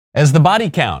As the body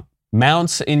count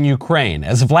mounts in Ukraine,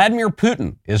 as Vladimir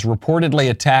Putin is reportedly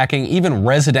attacking even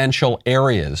residential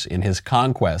areas in his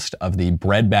conquest of the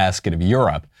breadbasket of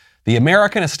Europe, the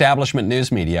American establishment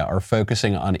news media are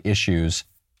focusing on issues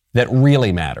that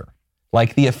really matter,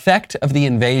 like the effect of the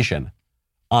invasion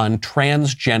on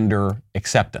transgender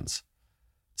acceptance.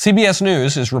 CBS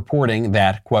News is reporting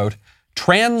that, quote,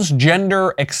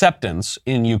 transgender acceptance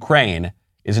in Ukraine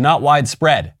is not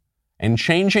widespread, and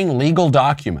changing legal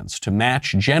documents to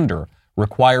match gender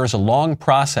requires a long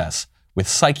process with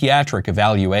psychiatric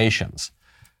evaluations.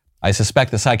 I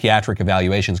suspect the psychiatric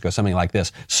evaluations go something like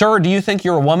this. Sir, do you think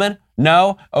you're a woman?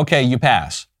 No? Okay, you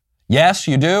pass. Yes,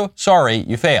 you do? Sorry,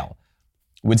 you fail.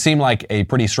 Would seem like a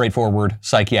pretty straightforward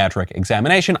psychiatric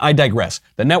examination. I digress.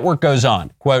 The network goes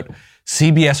on. Quote,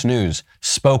 CBS News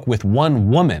spoke with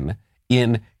one woman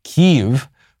in Kyiv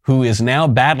who is now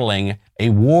battling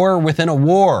a war within a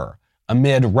war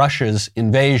amid Russia's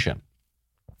invasion.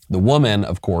 The woman,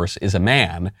 of course, is a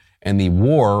man, and the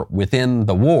war within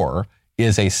the war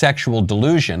is a sexual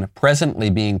delusion presently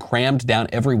being crammed down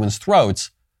everyone's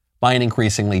throats by an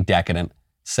increasingly decadent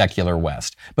secular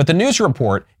West. But the news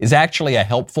report is actually a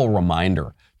helpful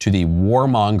reminder to the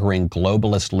warmongering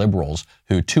globalist liberals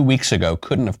who 2 weeks ago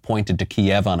couldn't have pointed to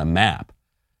Kiev on a map.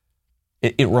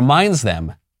 It reminds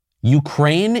them,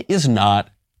 Ukraine is not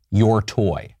your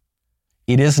toy.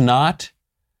 It is not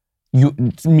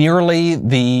merely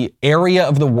the area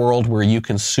of the world where you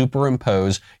can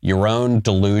superimpose your own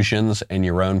delusions and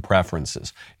your own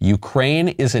preferences. Ukraine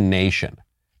is a nation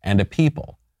and a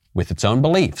people with its own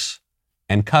beliefs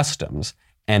and customs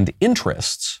and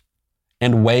interests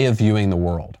and way of viewing the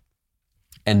world.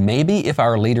 And maybe if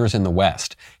our leaders in the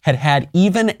West had had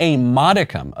even a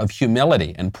modicum of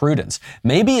humility and prudence,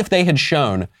 maybe if they had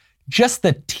shown just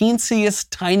the teensiest,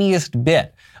 tiniest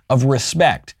bit of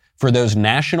respect for those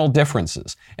national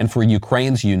differences and for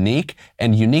Ukraine's unique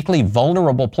and uniquely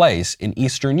vulnerable place in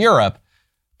Eastern Europe,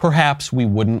 perhaps we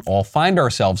wouldn't all find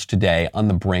ourselves today on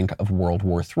the brink of World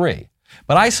War III.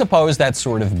 But I suppose that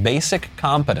sort of basic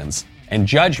competence and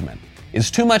judgment is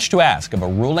too much to ask of a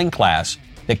ruling class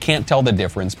that can't tell the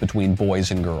difference between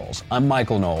boys and girls. I'm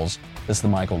Michael Knowles. This is The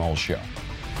Michael Knowles Show.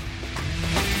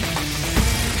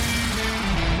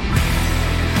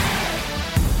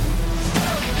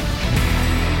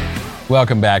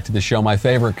 Welcome back to the show. My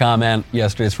favorite comment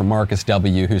yesterday is from Marcus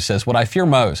W., who says, what I fear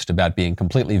most about being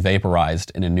completely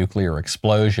vaporized in a nuclear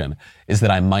explosion is that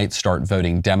I might start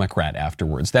voting Democrat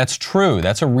afterwards. That's true.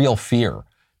 That's a real fear.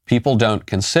 People don't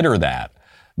consider that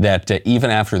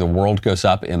even after the world goes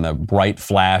up in the bright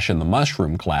flash and the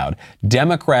mushroom cloud,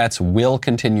 Democrats will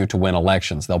continue to win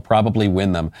elections. They'll probably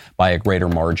win them by a greater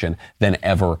margin than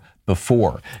ever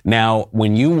before. Now,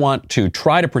 when you want to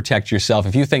try to protect yourself,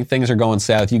 if you think things are going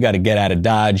south, you got to get out of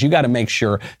Dodge. You got to make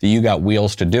sure that you got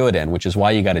wheels to do it in, which is why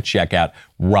you got to check out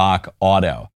Rock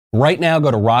Auto. Right now,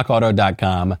 go to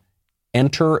rockauto.com,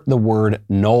 enter the word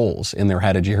Knowles in their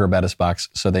How Did You Hear About Us box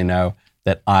so they know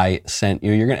that I sent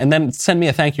you. And then send me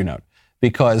a thank you note,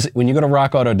 because when you go to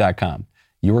rockauto.com,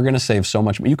 you are going to save so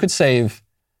much. You could save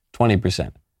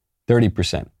 20%,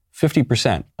 30%,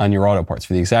 50% on your auto parts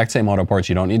for the exact same auto parts.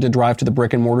 You don't need to drive to the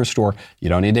brick and mortar store. You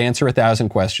don't need to answer 1,000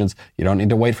 questions. You don't need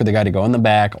to wait for the guy to go in the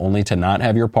back only to not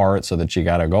have your part so that you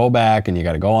got to go back and you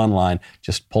got to go online.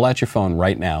 Just pull out your phone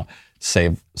right now.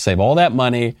 Save all that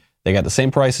money. They got the same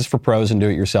prices for pros and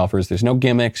do-it-yourselfers. There's no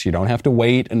gimmicks. You don't have to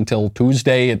wait until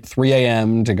Tuesday at 3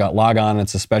 a.m. to log on.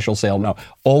 It's a special sale. No,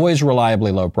 always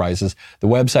reliably low prices. The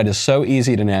website is so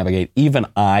easy to navigate. Even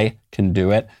I can do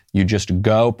it. You just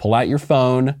go, pull out your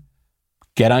phone,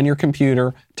 get on your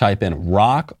computer, type in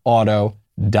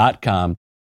rockauto.com.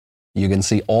 You can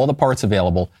see all the parts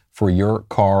available for your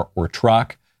car or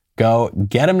truck. Go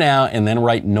get them now and then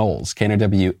write Knowles,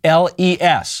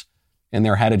 Knowles, in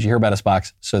their How Did You Hear About Us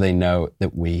box so they know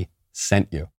that we sent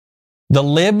you. The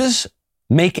libs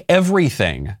make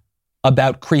everything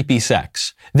about creepy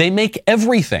sex. They make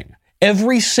everything.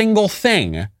 Every single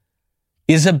thing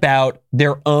is about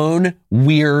their own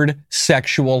weird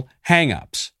sexual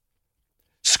hang-ups.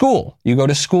 School. You go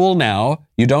to school now.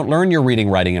 You don't learn your reading,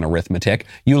 writing, and arithmetic.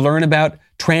 You learn about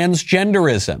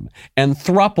transgenderism and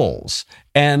thruples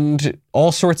and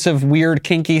all sorts of weird,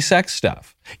 kinky sex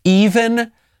stuff.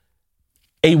 Even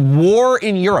a war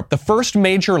in Europe, the first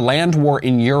major land war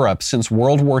in Europe since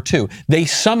World War II, they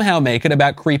somehow make it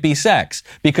about creepy sex,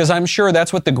 because I'm sure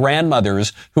that's what the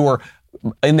grandmothers who are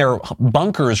in their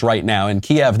bunkers right now in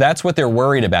Kiev, that's what they're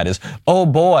worried about is, oh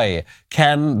boy,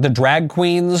 can the drag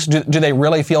queens, do they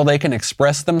really feel they can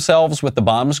express themselves with the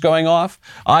bombs going off?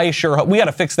 I sure hope. We got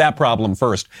to fix that problem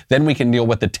first. Then we can deal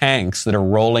with the tanks that are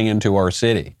rolling into our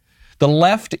city. The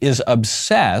left is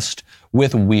obsessed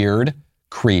with weird,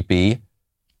 creepy,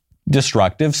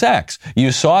 destructive sex.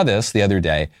 You saw this the other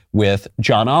day with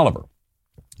John Oliver.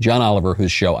 John Oliver,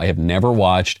 whose show I have never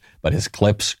watched, but his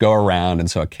clips go around, and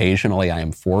so occasionally I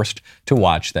am forced to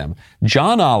watch them.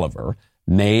 John Oliver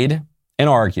made an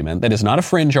argument that is not a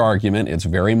fringe argument, it's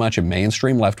very much a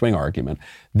mainstream left-wing argument,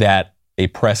 that a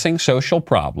pressing social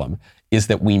problem is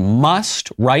that we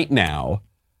must, right now,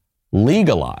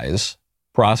 legalize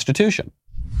prostitution.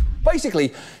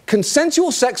 Basically,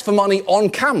 consensual sex for money on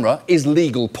camera is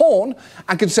legal porn,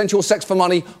 and consensual sex for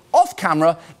money off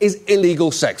camera is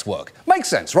illegal sex work. Makes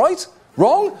sense, right?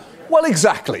 Wrong? Well,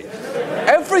 exactly.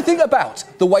 Everything about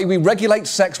the way we regulate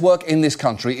sex work in this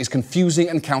country is confusing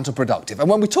and counterproductive. And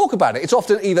when we talk about it, it's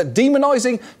often either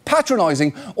demonizing,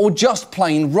 patronizing, or just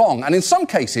plain wrong. And in some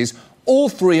cases, all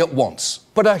three at once.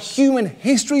 But a human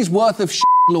history's worth of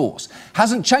laws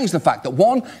hasn't changed the fact that,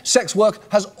 one, sex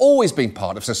work has always been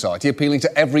part of society, appealing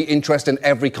to every interest and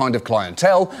every kind of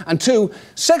clientele, and two,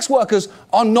 sex workers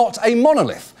are not a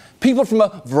monolith. People from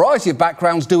a variety of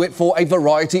backgrounds do it for a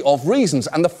variety of reasons,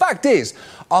 and the fact is,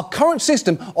 our current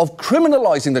system of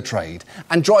criminalizing the trade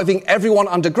and driving everyone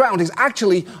underground is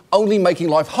actually only making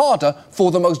life harder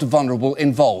for the most vulnerable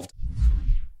involved.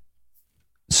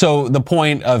 So the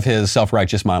point of his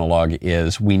self-righteous monologue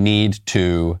is we need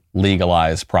to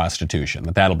legalize prostitution.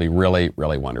 That'll be really,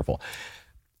 really wonderful.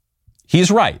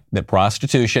 He's right that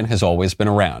prostitution has always been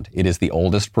around. It is the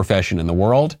oldest profession in the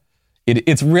world.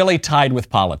 It's really tied with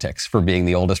politics for being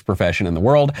the oldest profession in the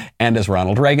world. And as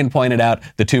Ronald Reagan pointed out,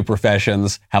 the two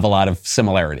professions have a lot of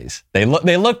similarities. They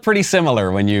look pretty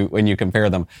similar when you compare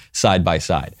them side by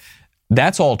side.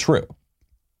 That's all true.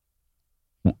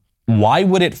 Why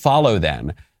would it follow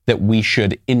then that we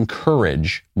should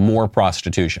encourage more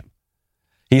prostitution?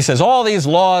 He says all these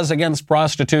laws against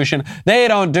prostitution, they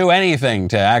don't do anything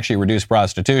to actually reduce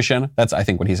prostitution. That's, I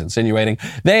think, what he's insinuating.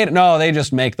 They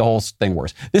just make the whole thing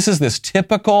worse. This is this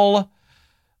typical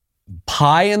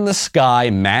pie-in-the-sky,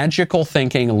 magical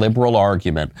thinking liberal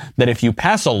argument that if you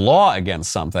pass a law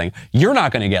against something, you're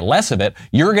not going to get less of it,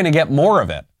 you're going to get more of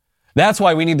it. That's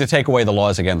why we need to take away the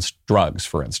laws against drugs,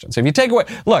 for instance. If you take away,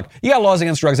 look, you got laws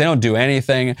against drugs, they don't do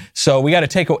anything. So we got to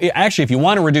take away, actually, if you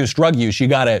want to reduce drug use, you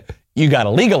got to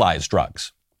legalize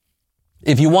drugs.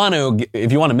 If you want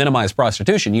to minimize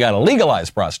prostitution, you got to legalize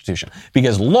prostitution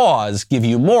because laws give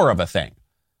you more of a thing.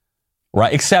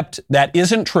 Right? Except that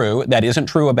isn't true. That isn't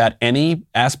true about any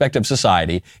aspect of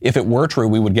society. If it were true,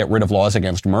 we would get rid of laws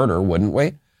against murder, wouldn't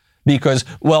we? Because,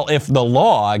 well, if the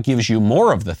law gives you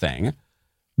more of the thing,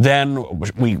 then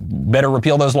we better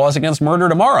repeal those laws against murder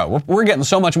tomorrow. We're getting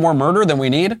so much more murder than we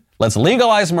need. Let's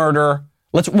legalize murder.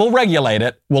 We'll regulate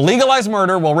it. We'll legalize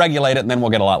murder, we'll regulate it, and then we'll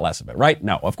get a lot less of it, right?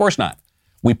 No, of course not.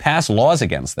 We pass laws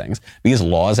against things because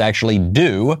laws actually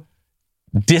do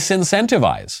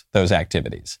disincentivize those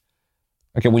activities.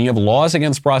 Okay, when you have laws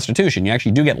against prostitution, you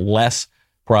actually do get less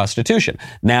prostitution.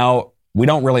 Now, we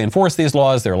don't really enforce these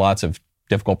laws. There are lots of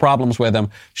difficult problems with them.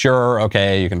 Sure,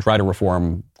 okay, you can try to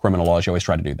reform criminal laws. You always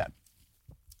try to do that.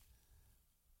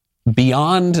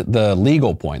 Beyond the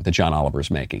legal point that John Oliver's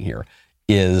making here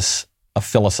is a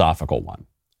philosophical one,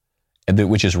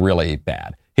 which is really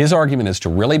bad. His argument is to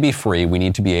really be free, we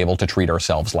need to be able to treat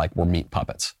ourselves like we're meat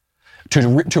puppets.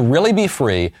 To really be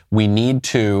free, we need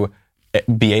to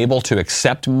be able to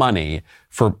accept money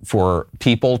for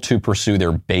people to pursue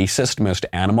their basest, most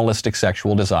animalistic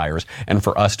sexual desires, and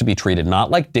for us to be treated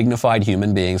not like dignified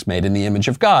human beings made in the image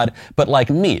of God, but like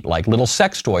meat, like little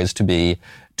sex toys to be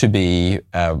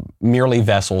merely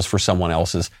vessels for someone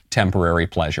else's temporary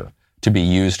pleasure, to be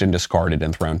used and discarded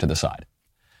and thrown to the side.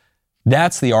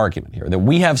 That's the argument here, that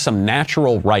we have some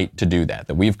natural right to do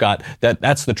that we've got,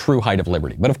 that's the true height of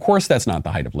liberty. But of course that's not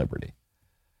the height of liberty.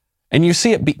 And you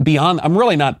see it beyond, I'm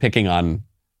really not picking on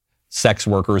sex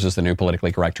workers as the new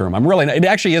politically correct term. It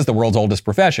actually is the world's oldest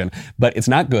profession, but it's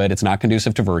not good. It's not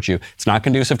conducive to virtue. It's not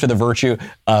conducive to the virtue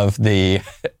of the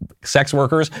sex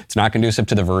workers. It's not conducive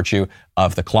to the virtue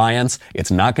of the clients.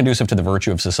 It's not conducive to the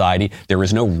virtue of society. There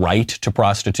is no right to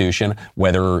prostitution,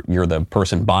 whether you're the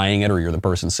person buying it or you're the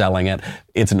person selling it.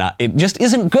 It just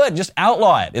isn't good. Just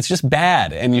outlaw it. It's just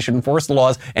bad. And you should enforce the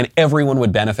laws and everyone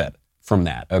would benefit from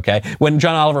that, okay? When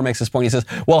John Oliver makes this point, he says,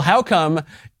 well, how come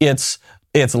it's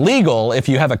legal if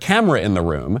you have a camera in the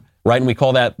room, right? And we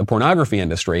call that the pornography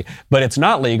industry, but it's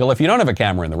not legal if you don't have a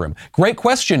camera in the room. Great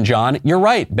question, John. You're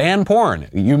right. Ban porn.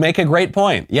 You make a great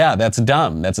point. Yeah, that's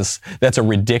dumb. That's a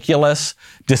ridiculous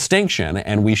distinction,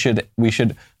 and we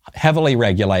should heavily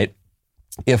regulate,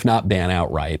 if not ban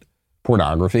outright,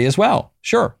 pornography as well.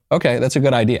 Sure. Okay, that's a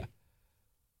good idea.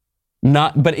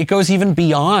 But it goes even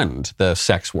beyond the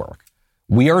sex work.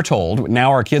 We are told, now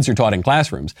our kids are taught in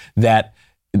classrooms, that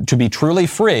to be truly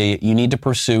free, you need to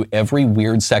pursue every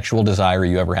weird sexual desire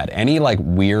you ever had. Any like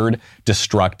weird,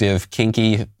 destructive,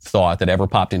 kinky thought that ever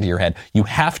popped into your head, you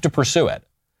have to pursue it.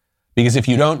 Because if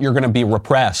you don't, you're going to be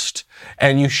repressed.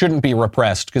 And you shouldn't be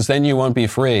repressed because then you won't be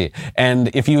free.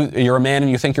 And if you're a man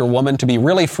and you think you're a woman, to be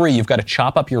really free, you've got to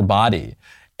chop up your body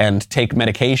and take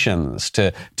medications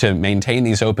to maintain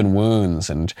these open wounds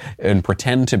and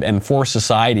pretend to, and force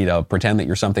society to pretend that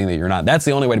you're something that you're not. That's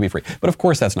the only way to be free. But of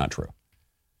course, that's not true.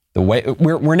 The way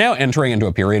we're now entering into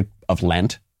a period of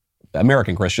Lent.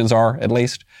 American Christians are, at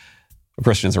least.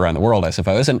 Christians around the world, I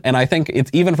suppose. And I think it's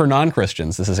even for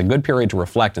non-Christians, this is a good period to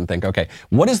reflect and think, okay,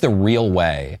 what is the real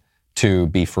way to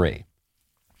be free?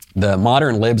 The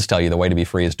modern libs tell you the way to be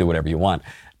free is do whatever you want.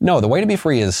 No, the way to be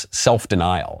free is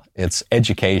self-denial. It's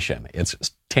education. It's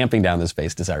tamping down those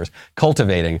base desires,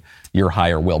 cultivating your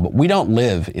higher will. But we don't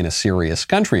live in a serious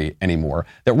country anymore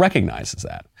that recognizes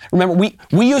that. Remember,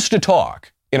 we used to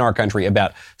talk in our country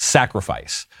about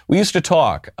sacrifice. We used to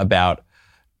talk about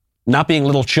not being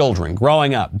little children,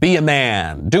 growing up, be a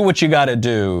man, do what you got to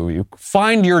do,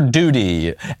 find your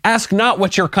duty, ask not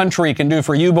what your country can do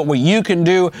for you, but what you can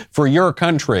do for your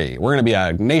country. We're going to be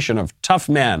a nation of tough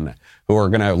men who are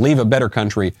going to leave a better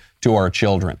country to our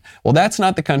children. Well, that's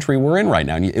not the country we're in right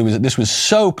now. And this was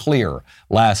so clear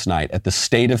last night at the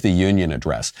State of the Union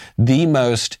address. The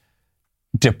most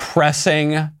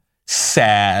depressing,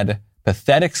 sad,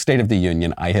 pathetic State of the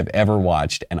Union I have ever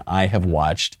watched, and I have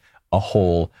watched a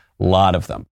whole lot of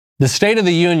them. The State of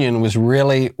the Union was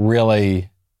really,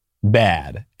 really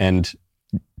bad and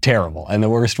terrible, and the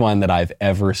worst one that I've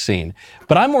ever seen.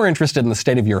 But I'm more interested in the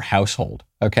state of your household,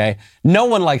 okay? No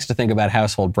one likes to think about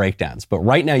household breakdowns, but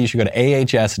right now you should go to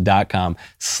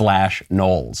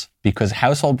ahs.com/Knowles because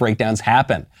household breakdowns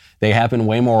happen. They happen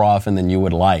way more often than you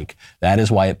would like. That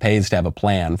is why it pays to have a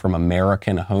plan from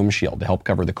American Home Shield to help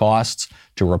cover the costs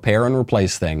to repair and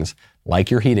replace things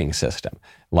like your heating system,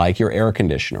 like your air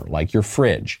conditioner, like your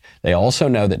fridge. They also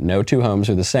know that no two homes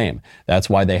are the same. That's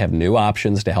why they have new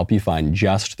options to help you find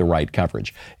just the right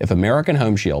coverage. If American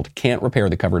Home Shield can't repair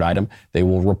the covered item, they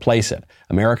will replace it.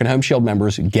 American Home Shield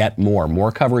members get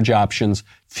more coverage options,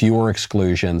 fewer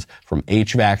exclusions, from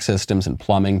HVAC systems and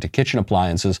plumbing to kitchen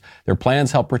appliances. Their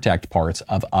plans help protect parts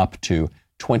of up to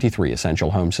 23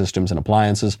 essential home systems and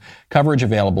appliances. Coverage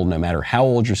available no matter how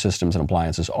old your systems and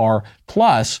appliances are.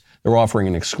 Plus, they're offering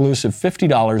an exclusive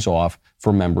 $50 off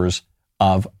for members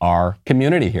of our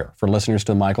community here, for listeners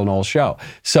to the Michael Knowles Show.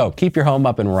 So keep your home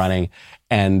up and running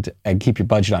and keep your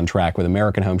budget on track with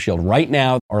American Home Shield. Right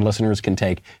now, our listeners can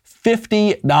take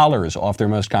 $50 off their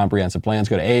most comprehensive plans.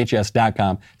 Go to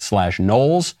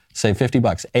ahs.com/Knowles. Save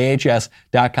 $50.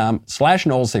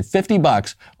 ahs.com/Knowles. Save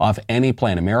 $50 off any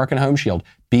plan. American Home Shield.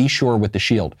 Be sure with the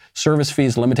Shield. Service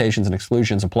fees, limitations, and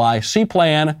exclusions apply. See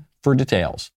plan for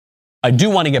details. I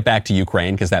do want to get back to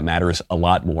Ukraine because that matters a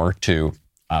lot more to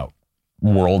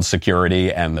world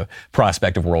security and the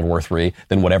prospect of World War III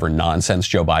than whatever nonsense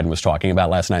Joe Biden was talking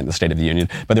about last night in the State of the Union.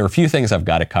 But there are a few things I've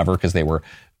got to cover because they were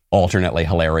alternately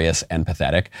hilarious and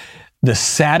pathetic. The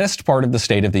saddest part of the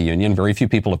State of the Union, very few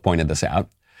people have pointed this out,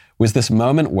 was this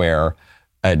moment where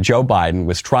Joe Biden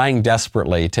was trying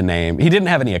desperately to name, he didn't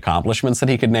have any accomplishments that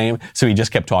he could name, so he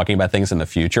just kept talking about things in the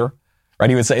future. Right?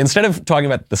 He would say, instead of talking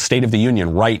about the State of the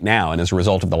Union right now and as a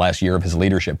result of the last year of his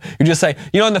leadership, he'd just say,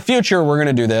 in the future, we're going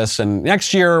to do this, and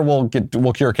next year we'll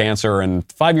cure cancer, and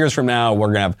 5 years from now,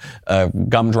 we're going to have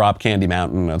Gumdrop Candy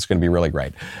Mountain. It's going to be really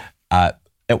great. At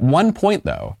one point,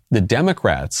 though, the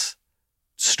Democrats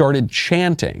started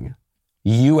chanting,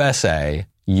 USA,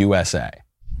 USA.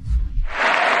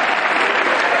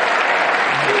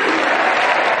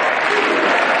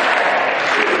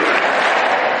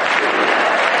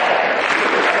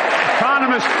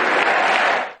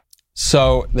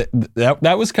 So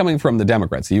that was coming from the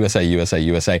Democrats, USA, USA,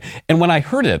 USA. And when I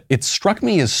heard it, it struck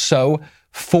me as so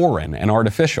foreign and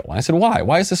artificial. And I said, why?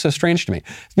 Why is this so strange to me?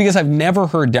 It's because I've never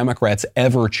heard Democrats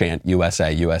ever chant USA,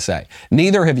 USA.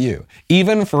 Neither have you.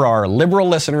 Even for our liberal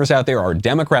listeners out there, our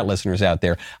Democrat listeners out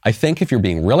there, I think if you're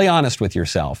being really honest with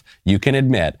yourself, you can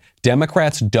admit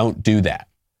Democrats don't do that.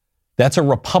 That's a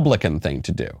Republican thing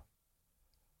to do.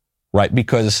 Right?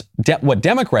 Because what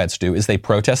Democrats do is they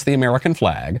protest the American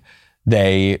flag.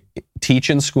 They teach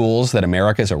in schools that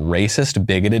America is a racist,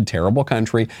 bigoted, terrible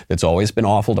country that's always been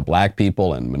awful to black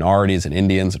people and minorities and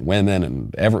Indians and women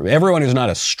and everyone who's not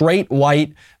a straight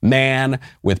white man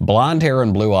with blonde hair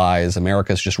and blue eyes.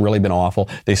 America's just really been awful.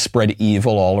 They spread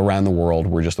evil all around the world.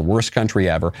 We're just the worst country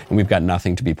ever, and we've got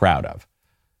nothing to be proud of.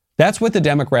 That's what the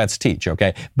Democrats teach,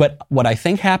 okay? But what I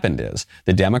think happened is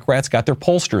the Democrats got their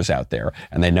pollsters out there,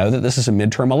 and they know that this is a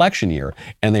midterm election year,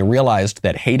 and they realized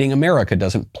that hating America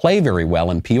doesn't play very well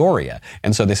in Peoria.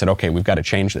 And so they said, okay, we've got to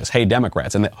change this. Hey,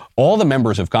 Democrats. And all the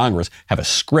members of Congress have a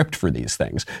script for these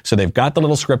things. So they've got the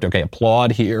little script, okay,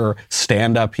 applaud here,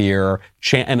 stand up here,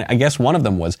 chant, and I guess one of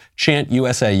them was chant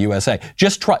USA, USA.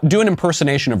 Just do an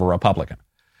impersonation of a Republican.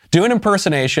 Do an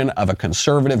impersonation of a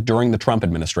conservative during the Trump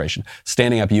administration,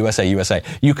 standing up USA, USA.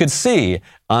 You could see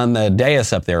on the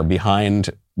dais up there behind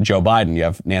Joe Biden, you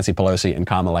have Nancy Pelosi and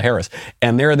Kamala Harris,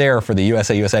 and they're there for the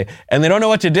USA, USA, and they don't know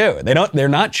what to do. They're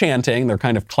not chanting. They're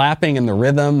kind of clapping in the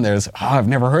rhythm. I've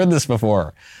never heard this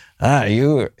before.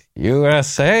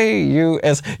 USA,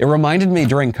 US. It reminded me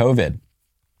during COVID.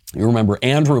 You remember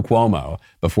Andrew Cuomo,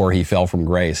 before he fell from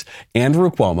grace. Andrew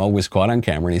Cuomo was caught on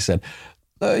camera and he said,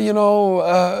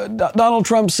 Donald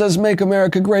Trump says, make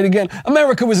America great again.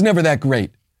 America was never that great.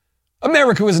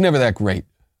 America was never that great.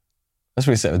 That's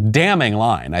what he said. A damning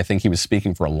line. I think he was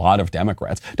speaking for a lot of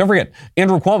Democrats. Don't forget,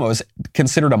 Andrew Cuomo is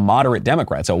considered a moderate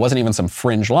Democrat, so it wasn't even some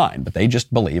fringe line, but they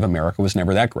just believe America was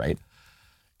never that great.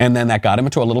 And then that got him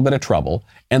into a little bit of trouble.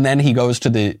 And then he goes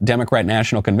to the Democrat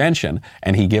National Convention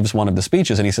and he gives one of the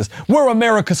speeches and he says, we're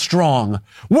America strong.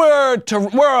 We're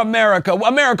America.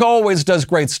 America always does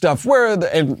great stuff.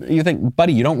 And you think,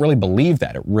 buddy, you don't really believe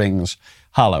that. It rings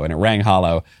hollow, and it rang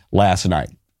hollow last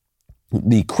night.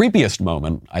 The creepiest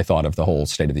moment, I thought, of the whole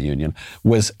State of the Union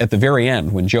was at the very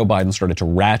end when Joe Biden started to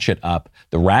ratchet up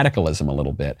the radicalism a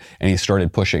little bit, and he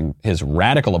started pushing his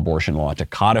radical abortion law to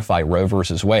codify Roe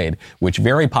versus Wade, which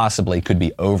very possibly could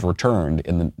be overturned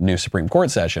in the new Supreme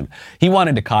Court session. He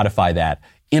wanted to codify that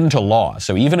into law.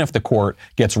 So even if the court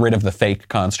gets rid of the fake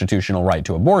constitutional right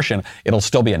to abortion, it'll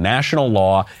still be a national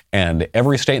law, and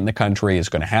every state in the country is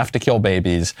going to have to kill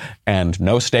babies, and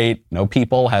no state, no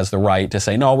people has the right to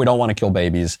say, no, we don't want to kill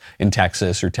babies in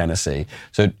Texas or Tennessee.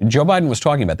 So Joe Biden was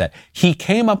talking about that. He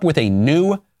came up with a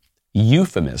new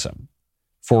euphemism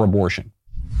for abortion.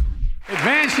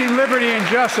 Advancing liberty and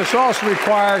justice also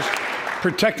requires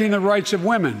protecting the rights of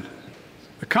women.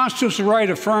 The constitutional right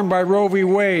affirmed by Roe v.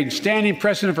 Wade, standing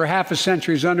precedent for half a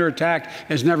century, is under attack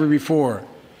as never before.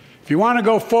 If you want to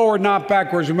go forward, not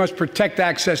backwards, we must protect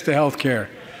access to health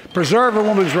care, preserve a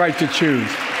woman's right to choose,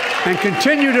 and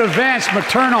continue to advance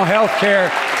maternal health care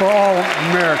for all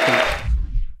Americans.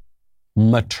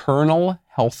 Maternal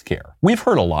health care. We've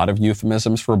heard a lot of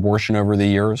euphemisms for abortion over the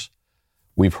years.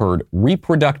 We've heard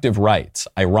reproductive rights.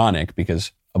 Ironic,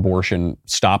 because abortion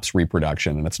stops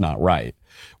reproduction and it's not right.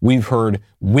 We've heard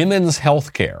women's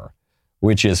health care,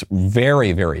 which is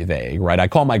very, very vague, right? I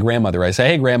call my grandmother. I say,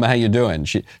 hey, Grandma, how you doing?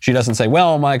 She doesn't say,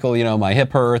 well, Michael, my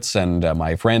hip hurts and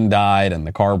my friend died and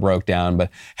the car broke down.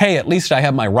 But hey, at least I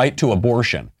have my right to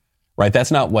abortion, right?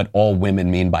 That's not what all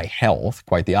women mean by health.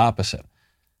 Quite the opposite.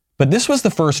 But this was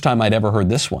the first time I'd ever heard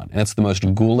this one, and it's the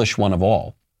most ghoulish one of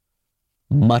all.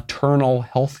 Maternal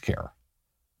health care.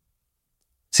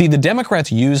 See, the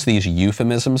Democrats use these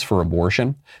euphemisms for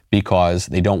abortion because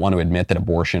they don't want to admit that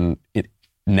abortion it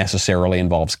necessarily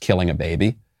involves killing a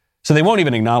baby. So they won't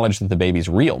even acknowledge that the baby's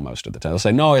real most of the time. They'll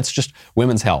say, no, it's just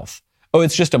women's health. Oh,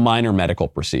 it's just a minor medical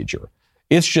procedure.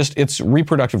 It's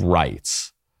reproductive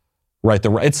rights. Right?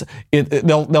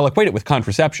 They'll equate it with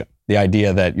contraception. The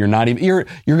idea that you're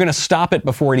going to stop it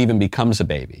before it even becomes a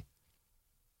baby.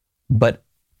 But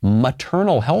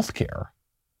maternal health care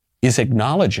is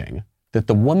acknowledging that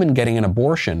the woman getting an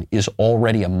abortion is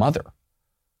already a mother.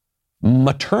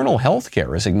 Maternal health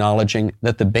care is acknowledging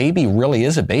that the baby really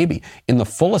is a baby. In the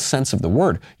fullest sense of the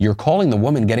word, you're calling the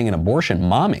woman getting an abortion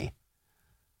mommy.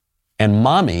 And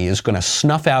mommy is going to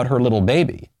snuff out her little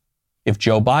baby if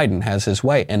Joe Biden has his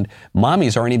way. And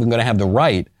mommies aren't even going to have the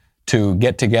right to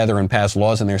get together and pass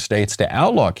laws in their states to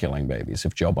outlaw killing babies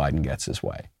if Joe Biden gets his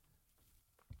way.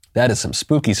 That is some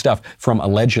spooky stuff from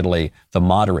allegedly the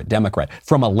moderate Democrat,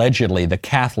 from allegedly the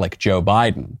Catholic Joe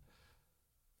Biden.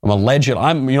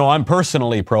 I'm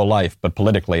personally pro-life, but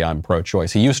politically I'm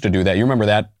pro-choice. He used to do that. You remember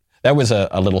that? That was a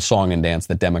little song and dance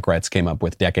that Democrats came up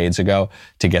with decades ago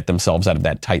to get themselves out of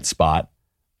that tight spot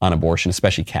on abortion,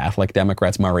 especially Catholic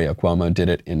Democrats. Mario Cuomo did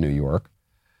it in New York.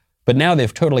 But now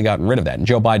they've totally gotten rid of that. And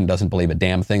Joe Biden doesn't believe a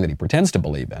damn thing that he pretends to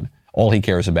believe in. All he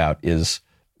cares about is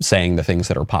saying the things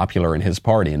that are popular in his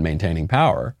party and maintaining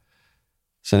power.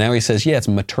 So now he says, yeah, it's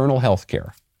maternal health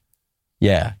care.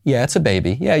 Yeah, it's a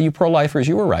baby. Yeah, you pro-lifers,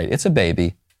 you were right. It's a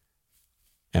baby.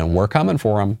 And we're coming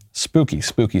for him. Spooky,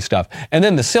 spooky stuff. And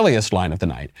then the silliest line of the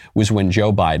night was when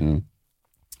Joe Biden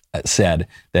said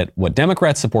that what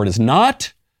Democrats support is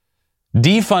not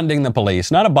defunding the police,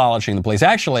 not abolishing the police.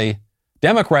 Actually,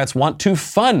 Democrats want to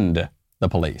fund the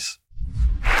police.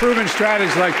 proven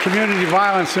strategies like community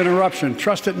violence interruption,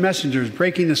 trusted messengers,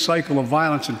 breaking the cycle of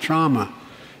violence and trauma,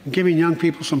 and giving young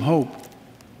people some hope.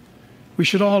 We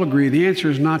should all agree the answer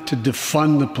is not to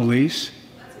defund the police.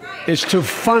 It's to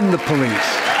fund the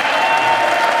police.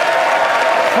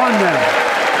 Fund them.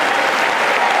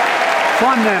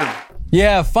 Fund them.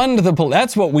 Yeah, fund the police.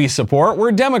 That's what we support.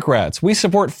 We're Democrats. We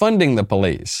support funding the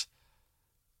police.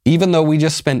 Even though we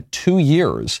just spent 2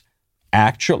 years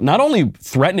not only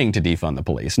threatening to defund the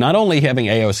police, not only having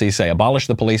AOC say abolish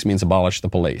the police means abolish the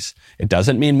police. It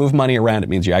doesn't mean move money around. It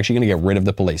means you're actually going to get rid of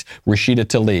the police. Rashida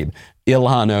Tlaib,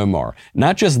 Ilhan Omar,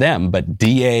 not just them, but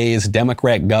DAs,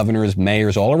 Democrat governors,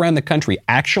 mayors all around the country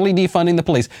actually defunding the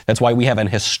police. That's why we have an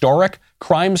historic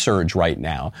crime surge right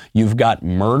now. You've got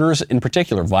murders, in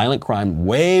particular, violent crime,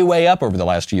 way, way up over the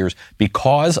last 2 years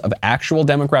because of actual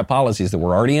Democrat policies that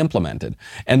were already implemented.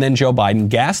 And then Joe Biden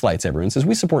gaslights everyone and says,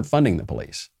 we support funding the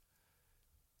police.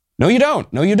 No, you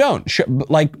don't. No, you don't.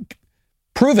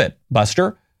 Prove it,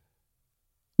 Buster.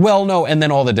 Well, no, and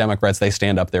then all the Democrats, they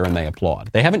stand up there and they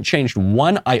applaud. They haven't changed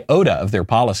one iota of their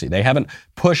policy. They haven't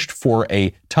pushed for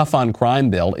a tough on crime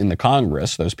bill in the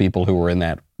Congress, those people who were in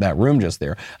that room just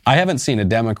there. I haven't seen a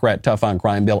Democrat tough on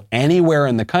crime bill anywhere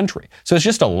in the country. So it's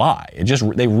just a lie.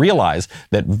 They realize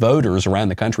that voters around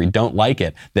the country don't like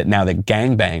it, that now that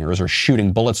gangbangers are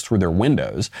shooting bullets through their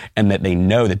windows, and that they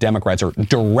know that Democrats are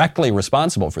directly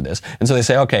responsible for this. And so they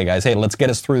say, okay, guys, hey, let's get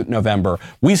us through November.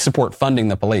 We support funding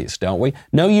the police, don't we?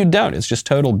 No, you don't. It's just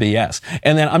total BS.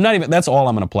 And then that's all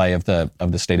I'm going to play of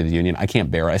the State of the Union. I can't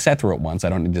bear it. I sat through it once. I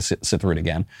don't need to sit through it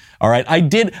again. All right. I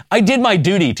did my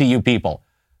duty to you people,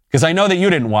 because I know that you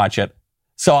didn't watch it.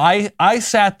 So I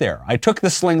sat there. I took the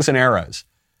slings and arrows.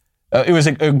 It was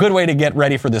a good way to get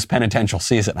ready for this penitential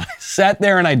season. I sat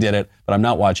there and I did it, but I'm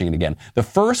not watching it again. The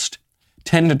first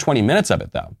 10 to 20 minutes of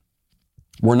it, though,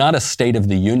 were not a State of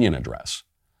the Union address.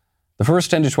 The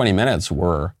first 10 to 20 minutes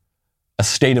were a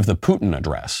State of the Putin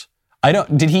address.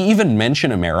 Did he even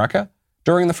mention America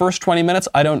during the first 20 minutes?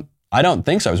 I don't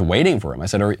think so. I was waiting for him. I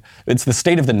said, it's the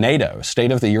State of the NATO,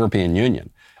 State of the European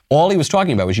Union. All he was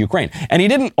talking about was Ukraine. And he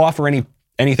didn't offer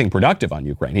anything productive on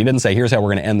Ukraine. He didn't say, here's how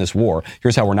we're going to end this war.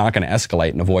 Here's how we're not going to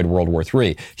escalate and avoid World War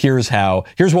III. Here's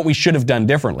what we should have done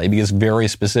differently, because very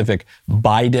specific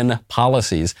Biden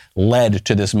policies led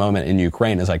to this moment in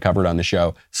Ukraine, as I covered on the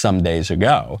show some days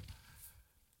ago.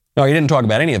 No, he didn't talk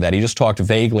about any of that. He just talked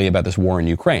vaguely about this war in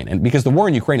Ukraine. And because the war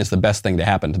in Ukraine is the best thing to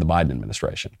happen to the Biden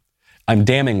administration. I'm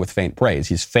damning with faint praise.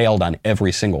 He's failed on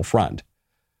every single front.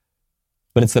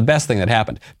 But it's the best thing that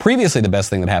happened. Previously, the best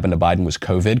thing that happened to Biden was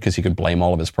COVID, because he could blame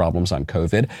all of his problems on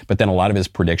COVID. But then a lot of his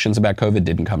predictions about COVID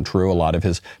didn't come true. A lot of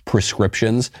his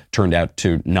prescriptions turned out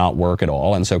to not work at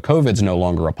all. And so COVID's no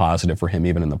longer a positive for him,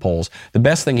 even in the polls. The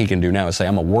best thing he can do now is say,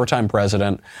 I'm a wartime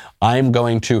president. I'm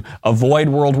going to avoid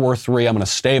World War III. I'm going to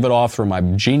stave it off through my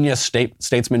genius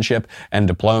statesmanship and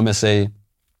diplomacy.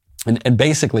 And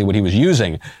basically what he was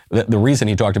using, the reason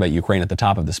he talked about Ukraine at the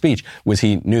top of the speech was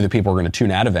he knew that people were going to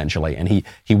tune out eventually, and he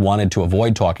wanted to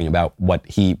avoid talking about what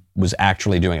he was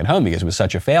actually doing at home because it was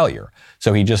such a failure.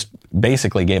 So he just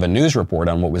basically gave a news report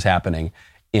on what was happening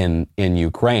in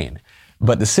Ukraine.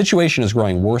 But the situation is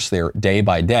growing worse there day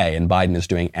by day, and Biden is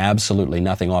doing absolutely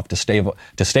nothing to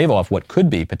stave off what could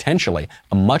be potentially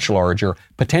a much larger,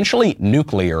 potentially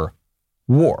nuclear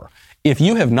war. If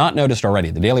you have not noticed already,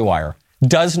 the Daily Wire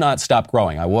does not stop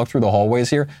growing. I walk through the hallways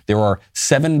here. There are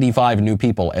 75 new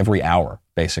people every hour,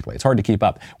 basically. It's hard to keep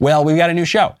up. Well, we've got a new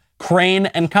show, Crane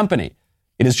and Company.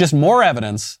 It is just more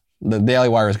evidence the Daily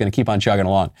Wire is going to keep on chugging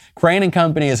along. Crane and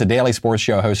Company is a daily sports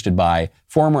show hosted by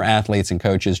former athletes and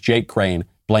coaches Jake Crane,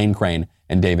 Blaine Crane,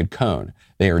 and David Cohn.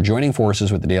 They are joining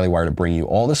forces with the Daily Wire to bring you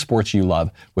all the sports you love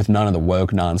with none of the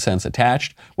woke nonsense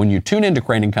attached. When you tune into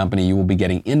Crane and Company, you will be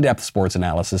getting in-depth sports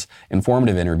analysis,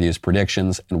 informative interviews,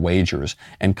 predictions, and wagers,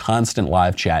 and constant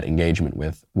live chat engagement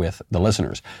with the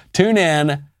listeners. Tune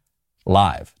in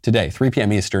live today, 3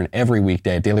 p.m. Eastern, every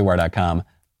weekday at dailywire.com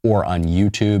or on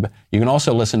YouTube. You can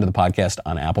also listen to the podcast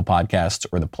on Apple Podcasts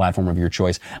or the platform of your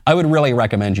choice. I would really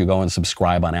recommend you go and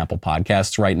subscribe on Apple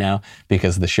Podcasts right now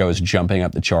because the show is jumping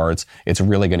up the charts. It's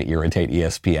really going to irritate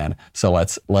ESPN. So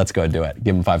let's go do it.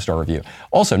 Give them a 5-star review.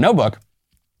 Also, no book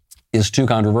is too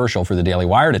controversial for the Daily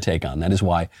Wire to take on. That is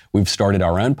why we've started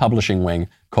our own publishing wing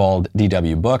called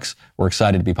DW Books. We're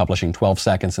excited to be publishing 12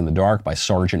 Seconds in the Dark by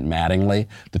Sergeant Mattingly,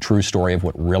 the true story of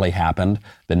what really happened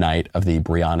the night of the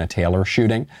Breonna Taylor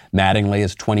shooting. Mattingly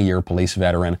is a 20-year police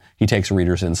veteran. He takes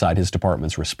readers inside his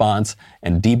department's response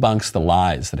and debunks the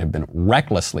lies that have been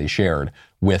recklessly shared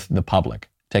with the public.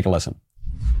 Take a listen.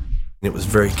 It was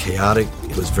very chaotic.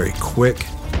 It was very quick.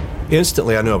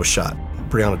 Instantly, I knew I was shot.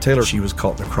 Breonna Taylor, she was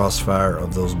caught in the crossfire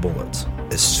of those bullets.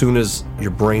 As soon as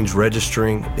your brain's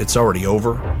registering, it's already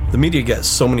over. The media got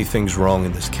so many things wrong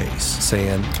in this case,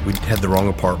 saying we had the wrong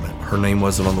apartment, her name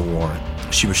wasn't on the warrant,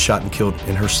 she was shot and killed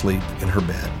in her sleep in her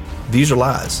bed. These are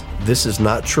lies. This is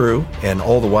not true, and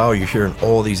all the while you're hearing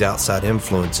all these outside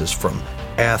influences from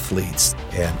athletes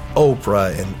and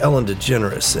Oprah and Ellen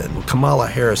DeGeneres and Kamala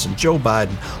Harris and Joe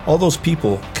Biden, all those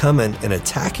people coming and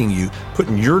attacking you,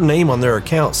 putting your name on their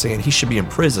account saying he should be in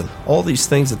prison, all these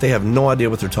things that they have no idea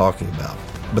what they're talking about.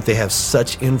 But they have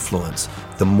such influence.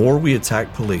 The more we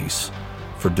attack police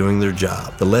for doing their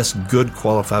job, the less good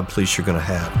qualified police you're going to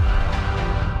have.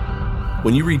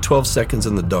 When you read 12 Seconds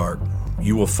in the Dark,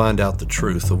 you will find out the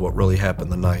truth of what really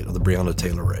happened the night of the Breonna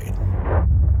Taylor raid.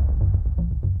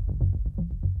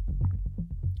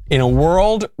 In a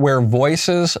world where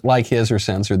voices like his are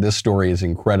censored, this story is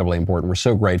incredibly important. We're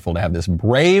so grateful to have this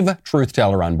brave truth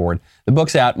teller on board. The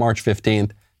book's out March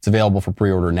 15th. It's available for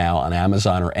pre-order now on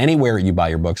Amazon or anywhere you buy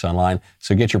your books online.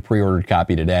 So get your pre-ordered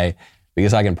copy today,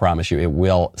 because I can promise you it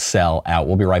will sell out.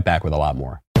 We'll be right back with a lot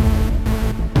more.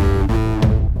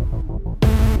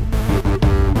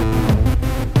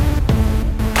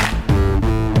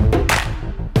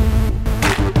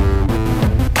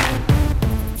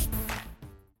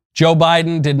 Joe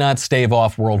Biden did not stave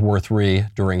off World War III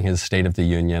during his State of the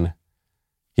Union.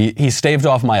 He staved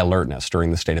off my alertness during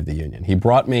the State of the Union. He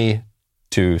brought me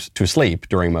to sleep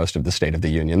during most of the State of the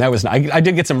Union. I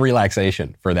did get some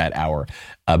relaxation for that hour,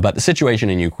 but the situation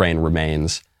in Ukraine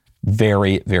remains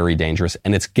very, very dangerous,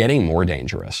 and it's getting more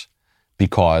dangerous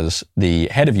because the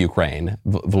head of Ukraine,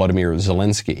 Volodymyr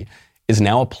Zelensky, is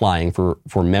now applying for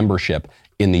membership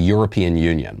in the European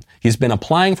Union. He's been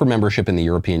applying for membership in the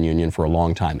European Union for a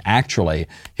long time. Actually,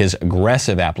 his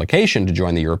aggressive application to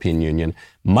join the European Union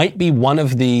might be one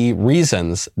of the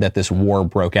reasons that this war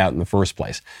broke out in the first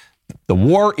place. The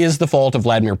war is the fault of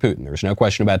Vladimir Putin. There's no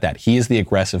question about that. He is the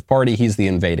aggressive party. He's the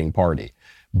invading party.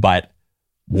 But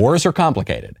wars are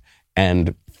complicated,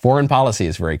 and foreign policy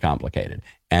is very complicated.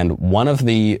 And one of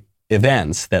the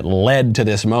events that led to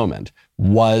this moment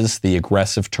was the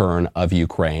aggressive turn of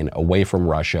Ukraine away from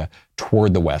Russia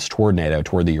toward the West, toward NATO,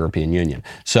 toward the European Union.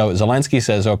 So Zelensky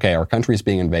says, okay, our country's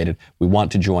being invaded. We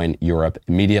want to join Europe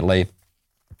immediately.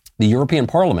 The European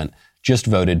Parliament just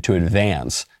voted to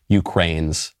advance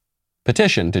Ukraine's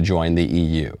petition to join the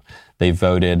EU. They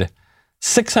voted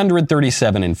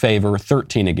 637 in favor,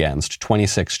 13 against,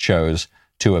 26 chose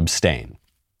to abstain.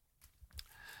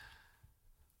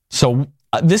 So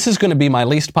this is going to be my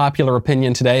least popular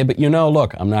opinion today, but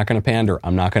look, I'm not going to pander.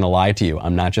 I'm not going to lie to you.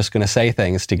 I'm not just going to say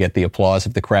things to get the applause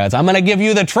of the crowds. I'm going to give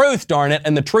you the truth, darn it.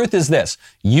 And the truth is this: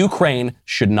 Ukraine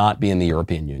should not be in the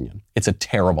European Union. It's a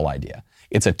terrible idea.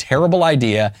 It's a terrible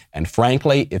idea. And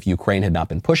frankly, if Ukraine had not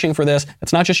been pushing for this,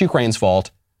 it's not just Ukraine's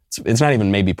fault. It's not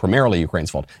even maybe primarily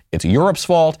Ukraine's fault. It's Europe's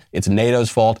fault. It's NATO's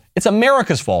fault. It's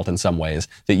America's fault in some ways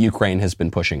that Ukraine has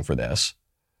been pushing for this.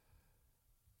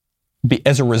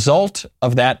 As a result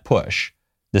of that push,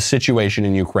 the situation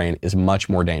in Ukraine is much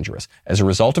more dangerous. As a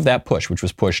result of that push, which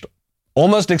was pushed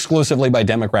almost exclusively by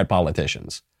Democrat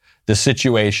politicians, the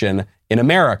situation in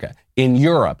America, in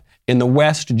Europe, in the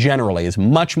West generally is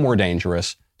much more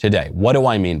dangerous today. What do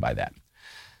I mean by that?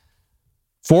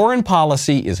 Foreign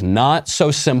policy is not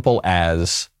so simple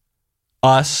as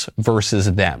us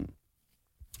versus them.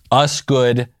 Us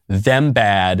good, them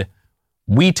bad.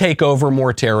 We take over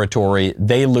more territory,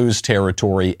 they lose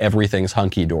territory, everything's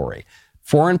hunky-dory.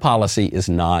 Foreign policy is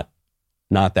not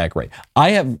that great.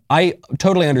 I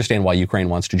totally understand why Ukraine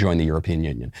wants to join the European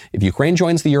Union. If Ukraine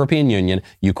joins the European Union,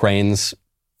 Ukraine's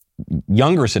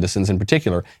younger citizens in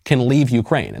particular can leave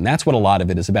Ukraine. And that's what a lot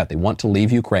of it is about. They want to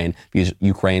leave Ukraine because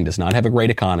Ukraine does not have a great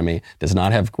economy, does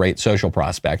not have great social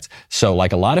prospects. So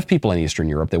like a lot of people in Eastern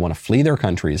Europe, they want to flee their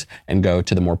countries and go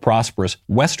to the more prosperous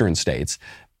Western states,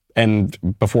 and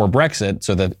before Brexit,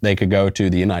 so that they could go to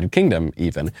the United Kingdom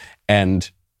even and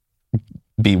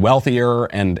be wealthier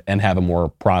and have a more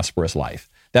prosperous life.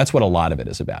 That's what a lot of it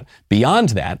is about. Beyond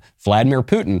that, Vladimir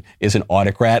Putin is an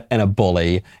autocrat and a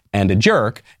bully and a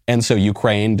jerk, and so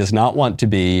Ukraine does not want to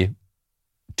be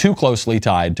too closely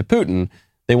tied to Putin.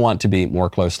 They want to be more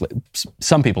closely,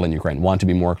 some people in Ukraine want to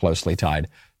be more closely tied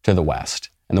to the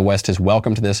West. And the West has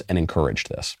welcomed this and encouraged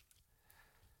this.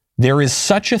 There is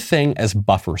such a thing as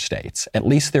buffer states. At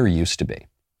least there used to be.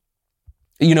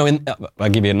 I'll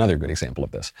give you another good example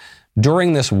of this.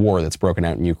 During this war that's broken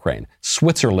out in Ukraine,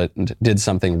 Switzerland did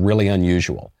something really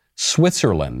unusual.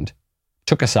 Switzerland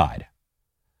took a side.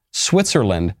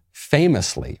 Switzerland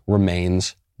famously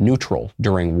remains neutral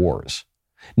during wars.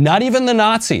 Not even the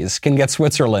Nazis can get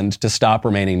Switzerland to stop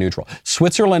remaining neutral.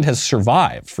 Switzerland has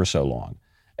survived for so long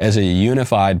as a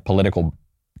unified political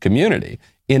community,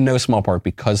 in no small part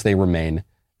because they remain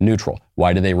neutral.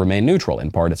 Why do they remain neutral?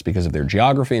 In part, it's because of their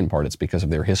geography. In part, it's because of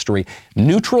their history.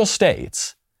 Neutral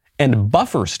states and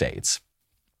buffer states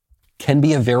can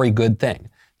be a very good thing.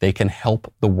 They can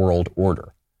help the world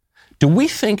order. Do we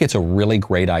think it's a really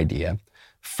great idea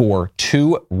for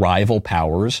two rival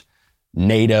powers,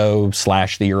 NATO /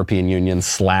 the European Union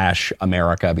 /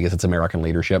 America, because it's American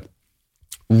leadership,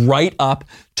 right up,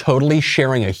 totally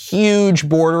sharing a huge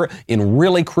border in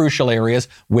really crucial areas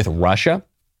with Russia,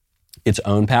 its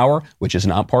own power, which is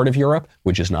not part of Europe,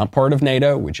 which is not part of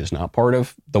NATO, which is not part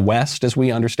of the West as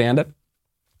we understand it?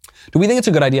 Do we think it's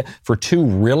a good idea for two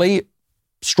really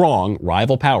strong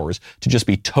rival powers to just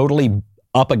be totally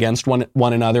up against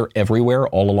one another everywhere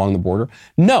all along the border?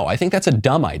 No, I think that's a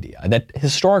dumb idea that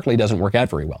historically doesn't work out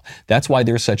very well. That's why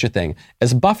there's such a thing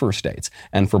as buffer states.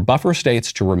 And for buffer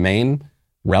states to remain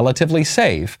relatively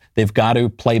safe, they've got to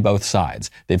play both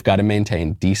sides. They've got to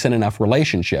maintain decent enough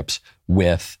relationships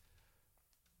with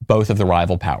both of the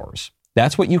rival powers.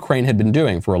 That's what Ukraine had been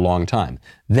doing for a long time.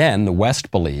 Then the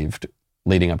West believed,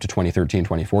 leading up to 2013,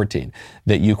 2014,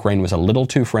 that Ukraine was a little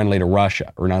too friendly to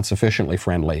Russia or not sufficiently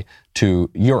friendly to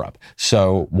Europe.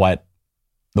 So what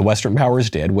the Western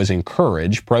powers did was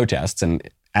encourage protests and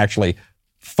actually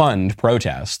fund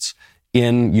protests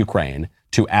in Ukraine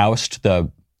to oust the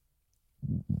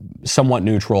somewhat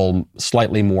neutral,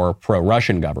 slightly more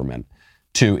pro-Russian government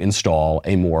to install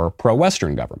a more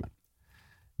pro-Western government.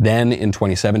 Then in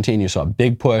 2017, you saw a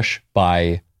big push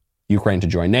by Ukraine to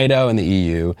join NATO and the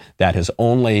EU. That has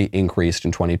only increased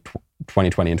in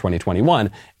 2020 and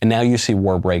 2021. And now you see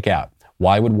war break out.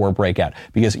 Why would war break out?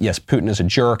 Because, yes, Putin is a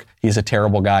jerk. He's a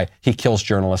terrible guy. He kills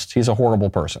journalists. He's a horrible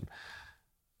person.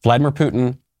 Vladimir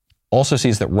Putin also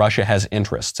sees that Russia has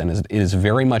interests, and it is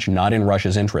very much not in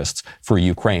Russia's interests for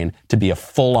Ukraine to be a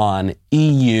full-on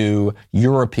EU,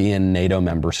 European NATO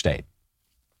member state.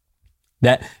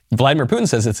 That Vladimir Putin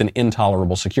says it's an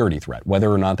intolerable security threat. Whether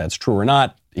or not that's true or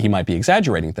not, he might be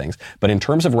exaggerating things. But in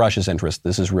terms of Russia's interest,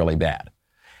 this is really bad.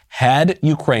 Had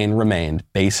Ukraine remained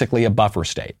basically a buffer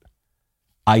state,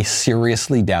 I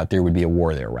seriously doubt there would be a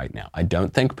war there right now. I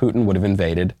don't think Putin would have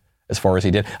invaded as far as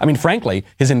he did. I mean, frankly,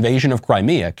 his invasion of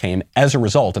Crimea came as a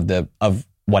result of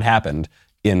what happened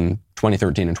in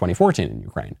 2013 and 2014 in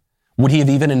Ukraine. Would he have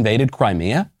even invaded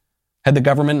Crimea had the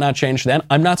government not changed then?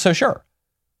 I'm not so sure.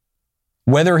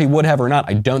 Whether he would have or not,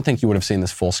 I don't think you would have seen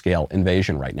this full-scale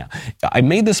invasion right now. I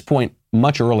made this point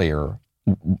much earlier,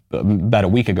 about a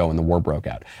week ago when the war broke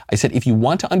out. I said, if you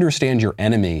want to understand your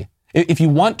enemy, if you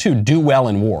want to do well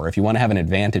in war, if you want to have an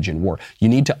advantage in war, you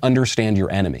need to understand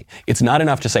your enemy. It's not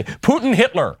enough to say, Putin,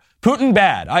 Hitler, Putin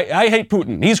bad, I hate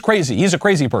Putin, he's crazy, he's a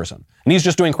crazy person, and he's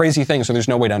just doing crazy things, so there's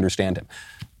no way to understand him.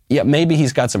 Yeah, maybe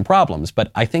he's got some problems,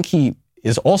 but I think he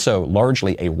is also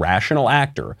largely a rational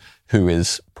actor who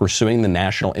is pursuing the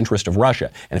national interest of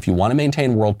Russia. And if you want to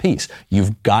maintain world peace,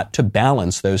 you've got to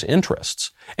balance those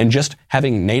interests. And just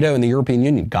having NATO and the European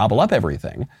Union gobble up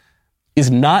everything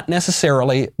is not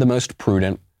necessarily the most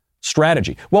prudent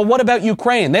strategy. Well, what about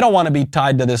Ukraine? They don't want to be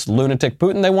tied to this lunatic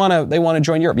Putin. They want to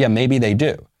join Europe. Yeah, maybe they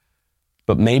do.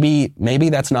 But maybe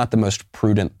that's not the most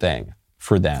prudent thing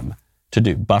for them to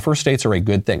do. Buffer states are a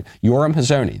good thing. Yoram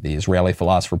Hazony, the Israeli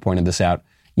philosopher, pointed this out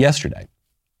yesterday.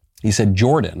 He said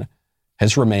Jordan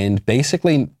has remained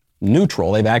basically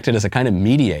neutral. They've acted as a kind of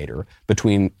mediator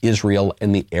between Israel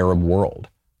and the Arab world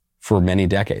for many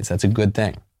decades. That's a good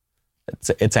thing.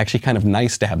 It's actually kind of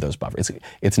nice to have those buffers.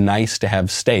 It's nice to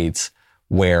have states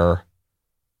where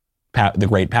the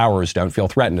great powers don't feel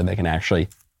threatened and they can actually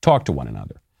talk to one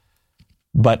another.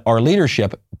 But our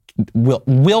leadership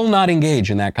will not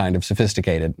engage in that kind of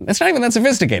sophisticated. It's not even that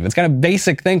sophisticated. It's kind of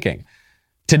basic thinking.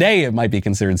 Today, it might be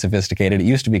considered sophisticated. It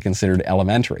used to be considered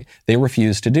elementary. They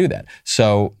refuse to do that.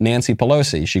 So Nancy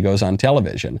Pelosi, she goes on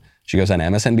television. She goes on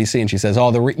MSNBC and she says,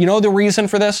 you know the reason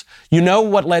for this? You know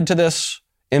what led to this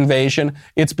invasion?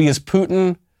 It's because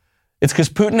Putin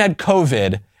had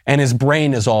COVID and his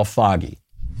brain is all foggy.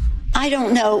 I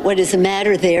don't know what is the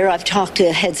matter there. I've talked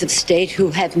to heads of state who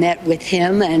have met with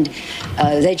him, and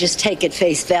they just take at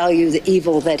face value the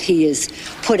evil that he is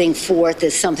putting forth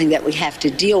as something that we have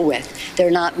to deal with. They're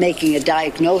not making a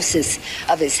diagnosis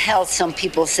of his health. Some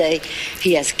people say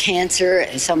he has cancer,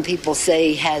 and some people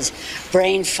say he has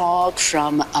brain fog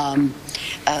from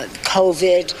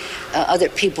COVID. Other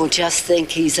people just think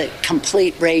he's a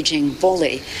complete raging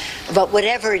bully. But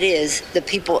whatever it is, the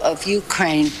people of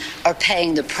Ukraine are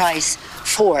paying the price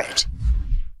for it.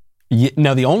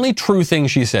 Now, the only true thing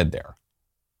she said there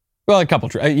Well, a couple.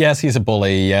 Yes, he's a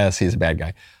bully. Yes, he's a bad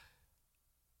guy.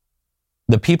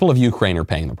 The people of Ukraine are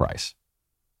paying the price.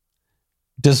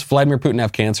 Does Vladimir Putin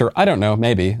have cancer? I don't know.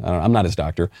 Maybe. I'm not his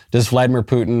doctor. Does Vladimir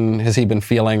Putin, has he been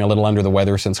feeling a little under the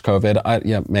weather since COVID?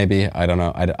 Yeah, maybe. I don't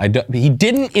know. He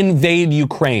didn't invade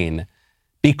Ukraine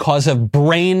because of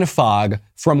brain fog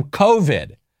from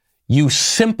COVID. You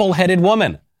simple-headed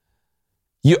woman.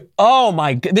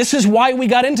 This is why we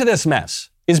got into this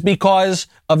mess, is because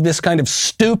of this kind of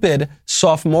stupid,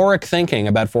 sophomoric thinking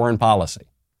about foreign policy.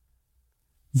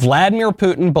 Vladimir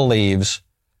Putin believes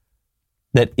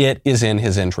that it is in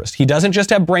his interest. He doesn't just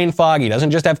have brain fog. He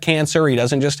doesn't just have cancer. He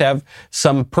doesn't just have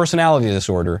some personality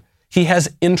disorder. He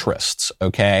has interests,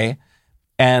 okay?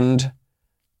 And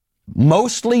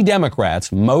mostly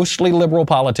Democrats, mostly liberal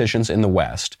politicians in the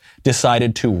West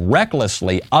decided to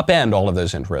recklessly upend all of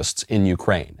those interests in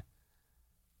Ukraine.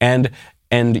 And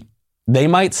they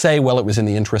might say, well, it was in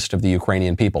the interest of the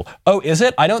Ukrainian people. Oh, is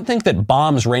it? I don't think that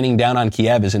bombs raining down on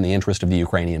Kiev is in the interest of the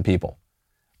Ukrainian people.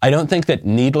 I don't think that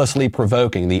needlessly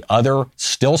provoking the other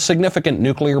still significant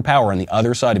nuclear power on the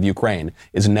other side of Ukraine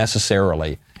is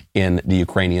necessarily in the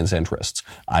Ukrainians' interests.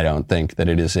 I don't think that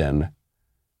it is in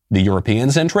the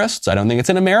Europeans' interests. I don't think it's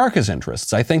in America's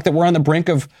interests. I think that we're on the brink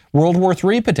of World War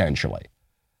III potentially.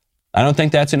 I don't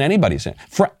think that's in anybody's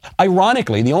interest.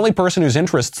 Ironically, the only person whose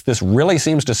interests this really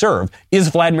seems to serve is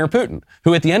Vladimir Putin,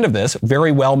 who at the end of this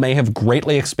very well may have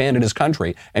greatly expanded his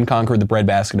country and conquered the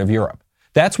breadbasket of Europe.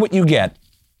 That's what you get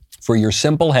for your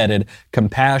simple-headed,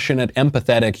 compassionate,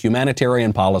 empathetic,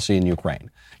 humanitarian policy in Ukraine.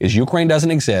 Is Ukraine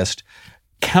doesn't exist,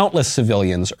 countless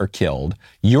civilians are killed,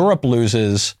 Europe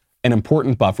loses an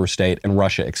important buffer state, and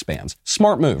Russia expands.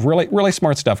 Smart move. Really, really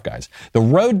smart stuff, guys. The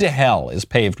road to hell is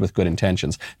paved with good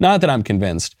intentions. Not that I'm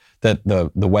convinced that the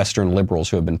Western liberals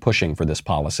who have been pushing for this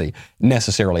policy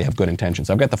necessarily have good intentions.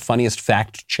 I've got the funniest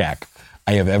fact check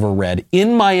I have ever read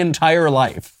in my entire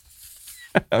life.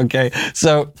 Okay,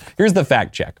 so here's the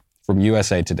fact check from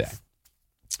USA Today.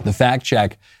 The fact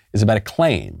check is about a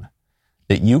claim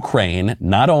that Ukraine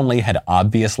not only had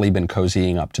obviously been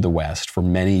cozying up to the West for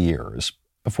many years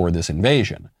before this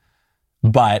invasion,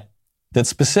 but that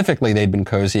specifically they'd been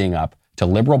cozying up to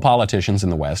liberal politicians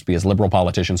in the West because liberal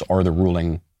politicians are the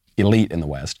ruling elite in the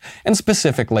West. And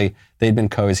specifically, they'd been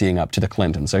cozying up to the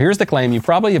Clintons. So here's the claim. You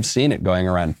probably have seen it going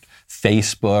around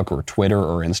Facebook or Twitter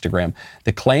or Instagram.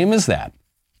 The claim is that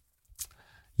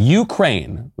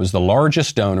Ukraine was the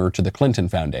largest donor to the Clinton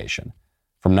Foundation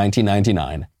from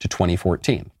 1999 to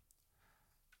 2014.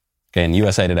 Okay, and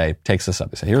USA Today takes this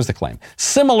up. They say, here's the claim.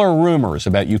 Similar rumors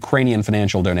about Ukrainian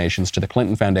financial donations to the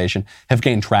Clinton Foundation have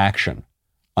gained traction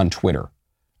on Twitter.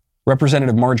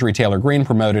 Representative Marjorie Taylor Greene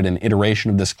promoted an iteration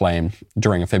of this claim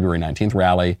during a February 19th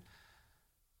rally.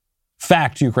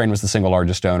 Fact, Ukraine was the single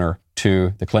largest donor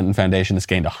to the Clinton Foundation. This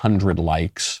gained 100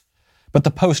 likes. But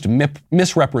the post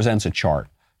misrepresents a chart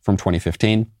from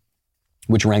 2015,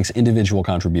 which ranks individual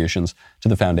contributions to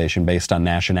the foundation based on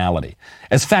nationality.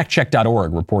 As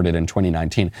factcheck.org reported in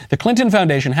 2019, the Clinton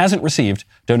Foundation hasn't received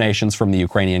donations from the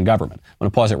Ukrainian government. I'm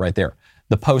going to pause it right there.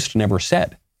 The Post never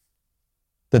said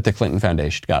that the Clinton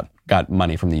Foundation got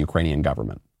money from the Ukrainian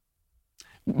government.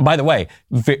 By the way,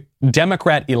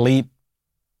 Democrat elite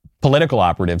political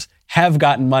operatives have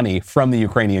gotten money from the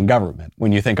Ukrainian government.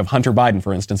 When you think of Hunter Biden,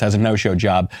 for instance, has a no-show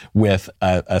job with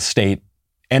a state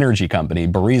energy company,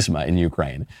 Burisma, in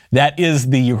Ukraine. That is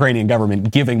the Ukrainian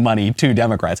government giving money to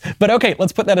Democrats. But okay,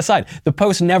 let's put that aside. The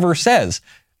Post never says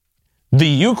the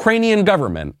Ukrainian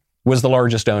government was the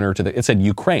largest donor to it said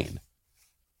Ukraine.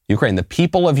 Ukraine, the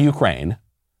people of Ukraine,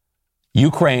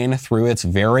 through its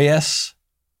various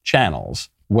channels,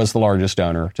 was the largest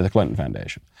donor to the Clinton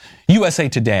Foundation. USA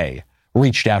Today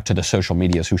reached out to the social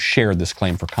medias who shared this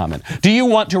claim for comment. Do you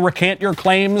want to recant your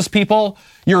claims, people?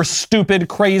 Your stupid,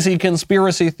 crazy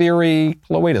conspiracy theory.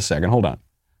 Well, wait a second. Hold on.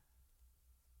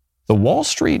 The Wall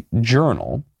Street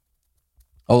Journal.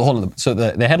 Oh, hold on. So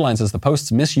the headline says the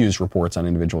Post's misuse reports on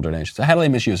individual donations. So how do they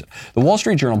misuse it? The Wall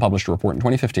Street Journal published a report in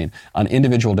 2015 on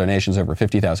individual donations over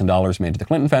 $50,000 made to the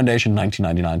Clinton Foundation,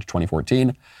 1999 to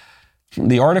 2014.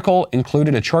 The article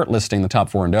included a chart listing the top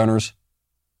foreign donors.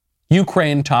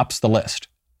 Ukraine tops the list,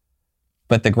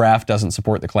 but the graph doesn't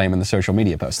support the claim in the social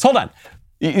media posts. Hold on.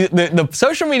 The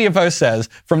social media post says,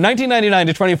 from 1999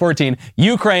 to 2014,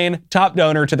 Ukraine, top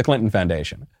donor to the Clinton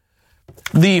Foundation.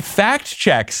 The fact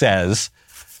check says,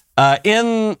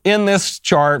 in this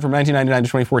chart from 1999 to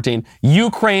 2014,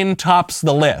 Ukraine tops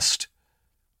the list,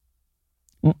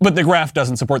 but the graph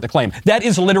doesn't support the claim. That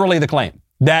is literally the claim.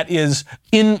 That is,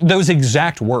 in those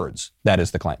exact words, that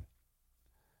is the claim.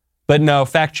 But no,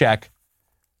 fact check.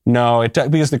 No,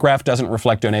 because the graph doesn't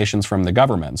reflect donations from the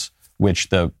governments, which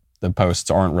the the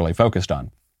posts aren't really focused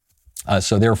on.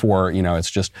 So therefore, it's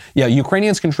just,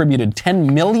 Ukrainians contributed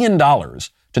 $10 million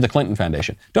to the Clinton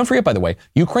Foundation. Don't forget, by the way,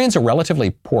 Ukraine's a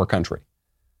relatively poor country.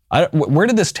 Where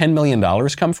did this $10 million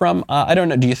come from? I don't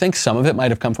know. Do you think some of it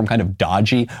might have come from kind of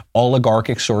dodgy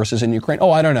oligarchic sources in Ukraine?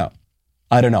 Oh, I don't know.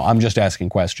 I'm just asking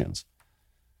questions.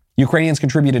 Ukrainians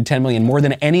contributed $10 million, more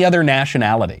than any other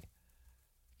nationality.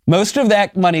 Most of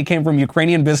that money came from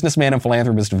Ukrainian businessman and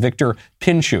philanthropist Viktor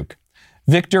Pinchuk.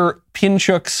 Viktor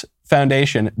Pinchuk's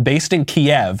foundation, based in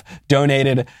Kiev,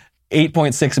 donated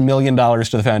 $8.6 million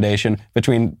to the foundation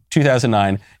between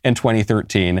 2009 and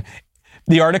 2013.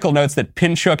 The article notes that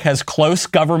Pinchuk has close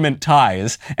government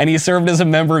ties, and he served as a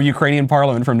member of Ukrainian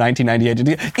parliament from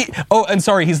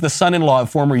 1998 he's the son-in-law of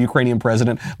former Ukrainian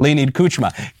president Leonid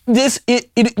Kuchma.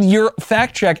 Your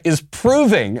fact check is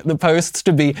proving the posts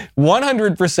to be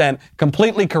 100%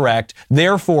 completely correct.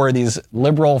 Therefore, these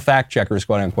liberal fact checkers,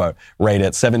 quote unquote, rate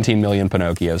it 17 million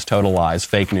Pinocchios, total lies,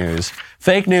 fake news.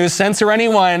 Fake news, censor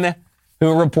anyone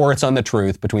who reports on the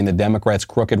truth between the Democrats'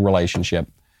 crooked relationship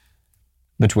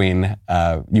between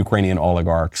Ukrainian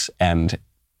oligarchs and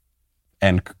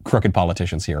crooked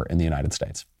politicians here in the United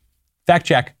States. Fact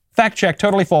check,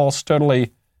 totally false,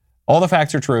 all the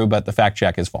facts are true, but the fact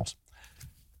check is false.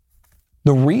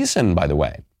 The reason, by the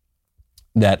way,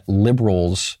 that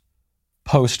liberals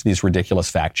post these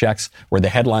ridiculous fact checks where the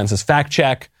headline says fact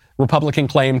check, Republican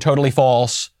claim totally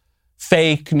false,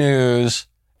 fake news,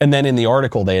 and then in the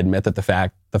article they admit that the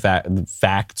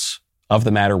facts of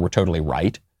the matter were totally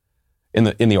right.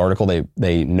 In the article,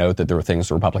 they note that there were things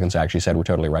the Republicans actually said were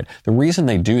totally right. The reason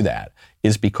they do that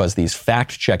is because these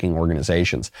fact-checking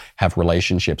organizations have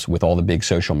relationships with all the big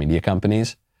social media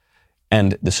companies,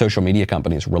 and the social media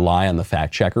companies rely on the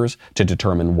fact-checkers to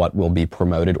determine what will be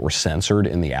promoted or censored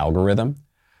in the algorithm.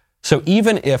 So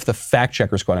even if the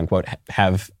fact-checkers, quote-unquote,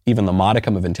 have even the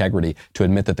modicum of integrity to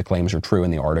admit that the claims are true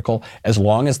in the article, as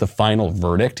long as the final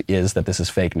verdict is that this is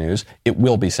fake news, it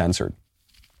will be censored,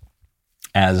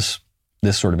 as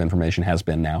this sort of information has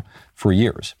been now for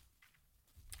years.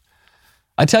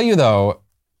 I tell you, though,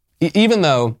 even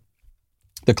though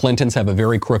the Clintons have a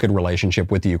very crooked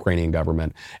relationship with the Ukrainian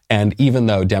government, and even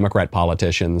though Democrat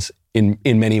politicians in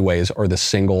many ways are the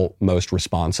single most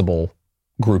responsible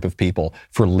group of people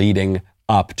for leading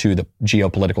up to the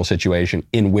geopolitical situation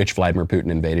in which Vladimir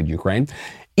Putin invaded Ukraine,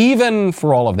 even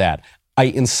for all of that, I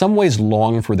in some ways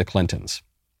long for the Clintons.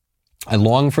 I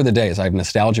long for the days. I have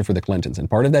nostalgia for the Clintons. And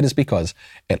part of that is because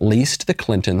at least the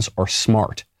Clintons are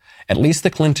smart. At least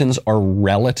the Clintons are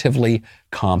relatively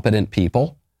competent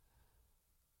people.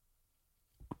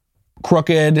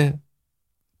 Crooked,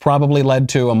 probably led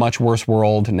to a much worse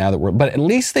world now that but at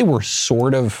least they were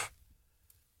sort of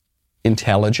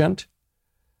intelligent.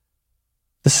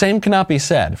 The same cannot be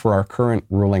said for our current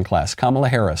ruling class. Kamala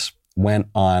Harris went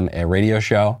on a radio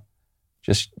show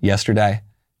just yesterday.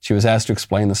 She was asked to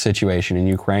explain the situation in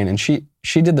Ukraine, and she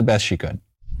did the best she could.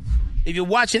 If you're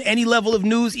watching any level of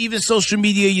news, even social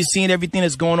media, you're seeing everything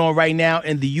that's going on right now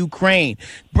in the Ukraine.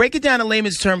 Break it down in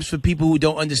layman's terms for people who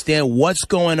don't understand what's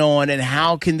going on and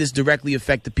how can this directly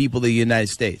affect the people of the United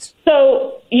States.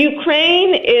 So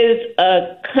Ukraine is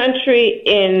a country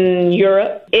in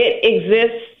Europe. It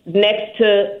exists next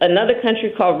to another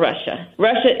country called Russia.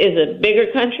 Russia is a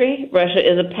bigger country. Russia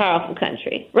is a powerful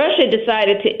country. Russia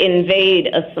decided to invade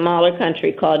a smaller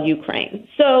country called Ukraine.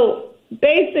 So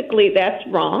basically, that's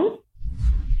wrong.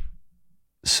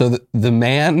 So the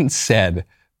man said,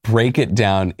 break it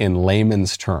down in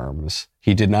layman's terms.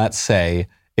 He did not say,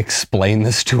 explain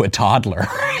this to a toddler.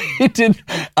 He did.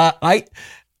 I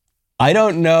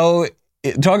don't know.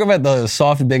 Talk about the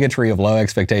soft bigotry of low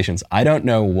expectations. I don't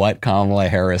know what Kamala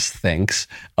Harris thinks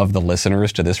of the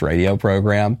listeners to this radio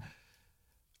program,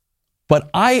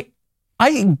 but I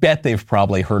bet they've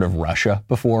probably heard of Russia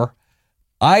before.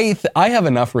 I have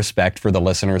enough respect for the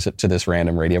listeners to this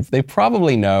random radio. They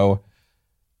probably know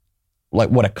like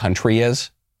what a country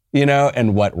is,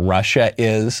 and what Russia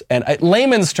is. And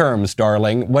layman's terms,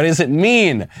 darling, what does it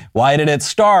mean? Why did it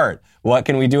start? What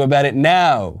can we do about it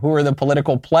now? Who are the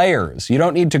political players? You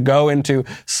don't need to go into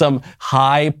some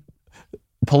high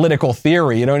political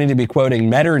theory. You don't need to be quoting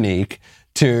Metternich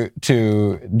to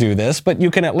do this, but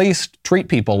you can at least treat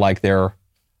people like they're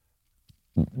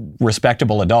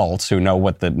respectable adults who know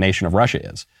what the nation of Russia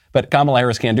is. But Kamala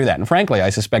Harris can't do that. And frankly, I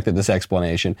suspect that this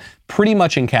explanation pretty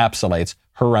much encapsulates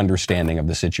her understanding of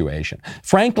the situation.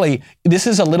 Frankly, this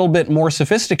is a little bit more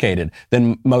sophisticated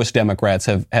than most Democrats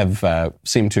have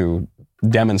seemed to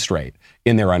demonstrate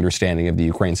in their understanding of the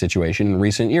Ukraine situation in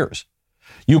recent years.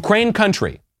 Ukraine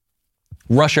country,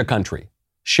 Russia country,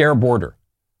 share border.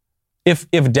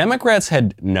 If Democrats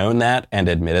had known that and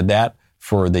admitted that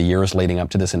for the years leading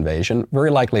up to this invasion, very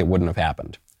likely it wouldn't have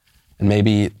happened. And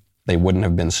maybe they wouldn't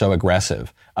have been so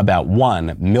aggressive about,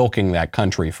 one, milking that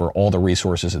country for all the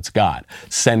resources it's got,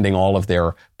 sending all of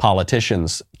their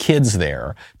politicians' kids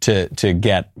there to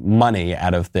get money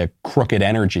out of the crooked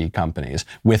energy companies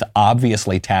with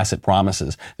obviously tacit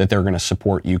promises that they're going to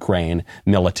support Ukraine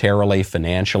militarily,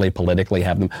 financially, politically,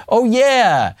 have them, oh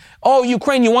yeah, oh,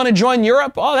 Ukraine, you want to join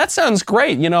Europe? Oh, that sounds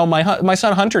great. You know, my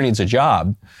son Hunter needs a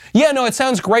job. Yeah, no, it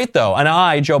sounds great though. And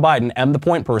I, Joe Biden, am the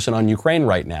point person on Ukraine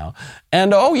right now.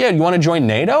 And oh yeah, you want to join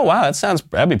NATO? Wow,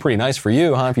 that'd be pretty nice for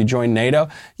you, huh? If you join NATO.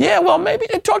 Yeah, well, maybe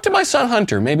talk to my son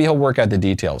Hunter. Maybe he'll work out the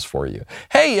details for you.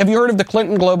 Hey, have you heard of the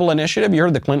Clinton Global Initiative? You heard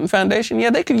of the Clinton Foundation? Yeah,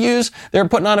 they're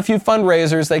putting on a few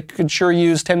fundraisers. They could sure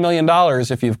use $10 million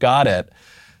if you've got it.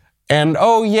 And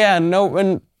oh yeah, no,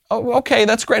 and oh, okay,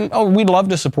 that's great. Oh, we'd love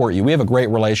to support you. We have a great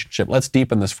relationship. Let's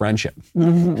deepen this friendship.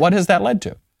 What has that led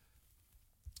to?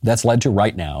 That's led to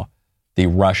right now the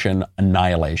Russian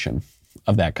annihilation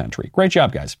of that country. Great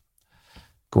job, guys.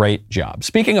 Great job.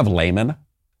 Speaking of laymen,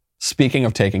 speaking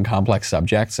of taking complex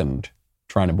subjects and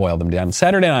trying to boil them down,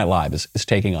 Saturday Night Live is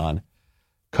taking on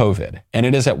COVID. And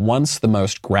it is at once the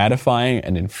most gratifying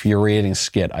and infuriating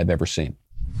skit I've ever seen.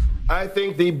 I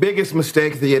think the biggest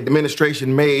mistake the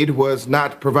administration made was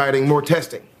not providing more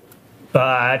testing.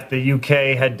 But the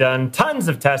UK had done tons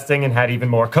of testing and had even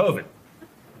more COVID.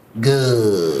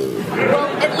 Good.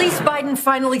 Well, at least Biden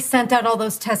finally sent out all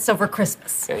those tests over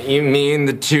Christmas. You mean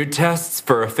the 2 tests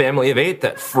for a family of 8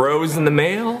 that froze in the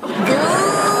mail?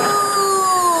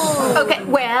 Okay,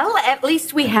 well, at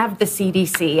least we have the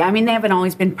CDC. I mean, they haven't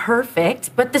always been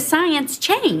perfect, but the science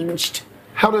changed.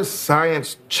 How does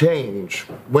science change?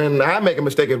 When I make a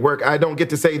mistake at work, I don't get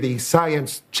to say the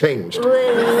science changed. At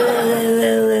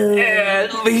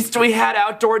least we had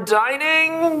outdoor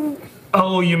dining.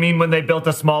 Oh, you mean when they built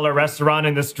a smaller restaurant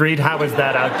in the street? How was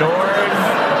that outdoors?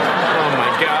 Oh,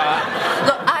 my God.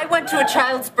 Look, I went to a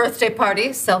child's birthday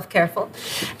party, self-careful,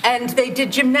 and they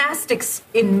did gymnastics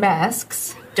in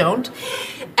masks. Don't.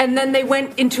 And then they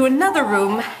went into another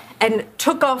room and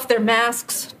took off their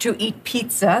masks to eat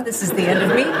pizza. This is the end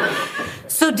of me.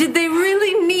 So did they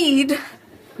really need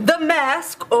the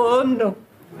mask? Oh, no.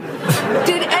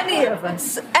 Did any of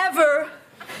us ever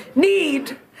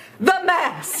need the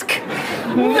mask?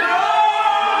 No!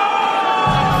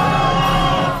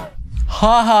 Ha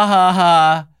ha ha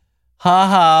ha. Ha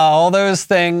ha, all those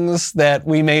things that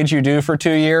we made you do for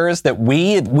 2 years, that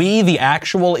we, the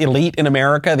actual elite in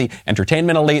America, the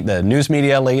entertainment elite, the news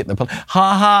media elite, ha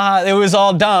ha, it was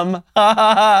all dumb. Ha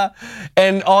ha ha.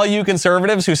 And all you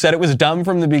conservatives who said it was dumb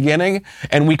from the beginning,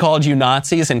 and we called you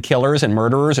Nazis and killers and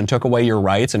murderers and took away your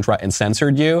rights and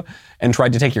censored you and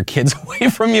tried to take your kids away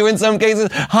from you in some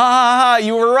cases. Ha ha ha,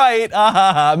 you were right. Ha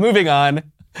ha ha, moving on.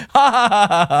 Ha ha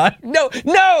ha ha. No,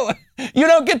 you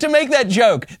don't get to make that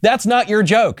joke. That's not your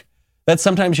joke. That's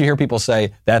sometimes you hear people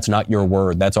say, that's not your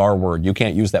word. That's our word. You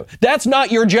can't use that. That's not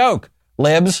your joke,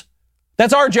 libs.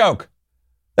 That's our joke.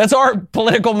 That's our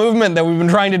political movement that we've been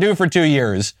trying to do for 2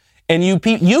 years. And you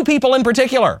people in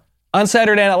particular on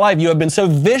Saturday Night Live, you have been so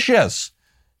vicious,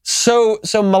 so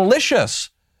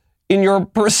malicious in your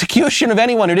persecution of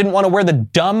anyone who didn't want to wear the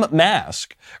dumb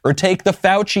mask or take the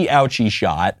Fauci ouchie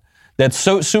shot. That's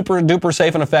so super duper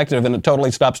safe and effective, and it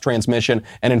totally stops transmission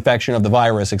and infection of the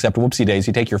virus, except whoopsie days,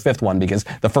 you take your 5th one because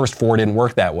the first 4 didn't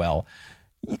work that well.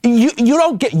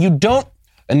 You don't,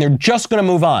 and they're just going to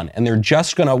move on, and they're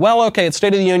just going to, well, okay, it's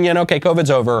State of the Union, okay,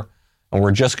 COVID's over, and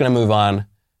we're just going to move on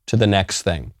to the next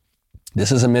thing.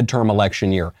 This is a midterm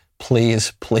election year.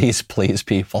 Please, please, please,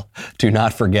 people, do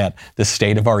not forget the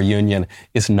state of our union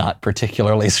is not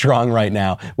particularly strong right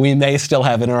now. We may still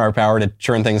have it in our power to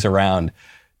turn things around.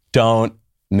 Don't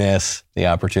miss the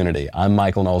opportunity. I'm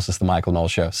Michael Knowles. This is The Michael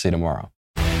Knowles Show. See you tomorrow.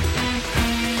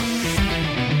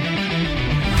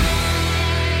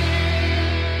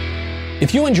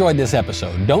 If you enjoyed this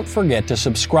episode, don't forget to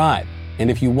subscribe.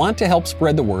 And if you want to help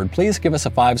spread the word, please give us a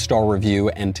 5-star review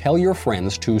and tell your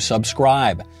friends to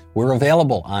subscribe. We're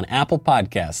available on Apple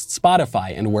Podcasts,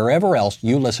 Spotify, and wherever else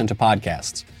you listen to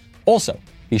podcasts. Also,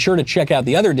 be sure to check out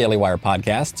the other Daily Wire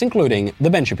podcasts, including The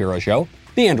Ben Shapiro Show,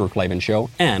 The Andrew Klavan Show,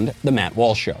 and The Matt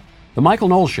Walsh Show. The Michael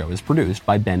Knowles Show is produced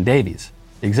by Ben Davies.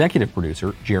 Executive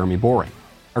producer, Jeremy Boring.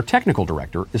 Our technical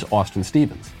director is Austin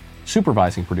Stevens.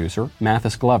 Supervising producer,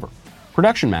 Mathis Glover.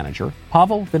 Production manager,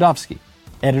 Pavel Vidovsky.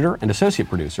 Editor and associate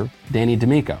producer, Danny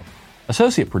D'Amico.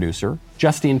 Associate producer,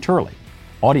 Justine Turley.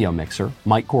 Audio mixer,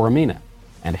 Mike Coromina.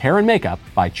 And hair and makeup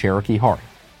by Cherokee Hart.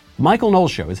 The Michael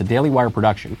Knowles Show is a Daily Wire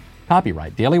production.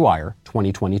 Copyright Daily Wire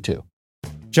 2022.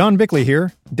 John Bickley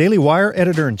here, Daily Wire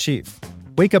Editor-in-Chief.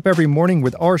 Wake up every morning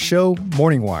with our show,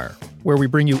 Morning Wire, where we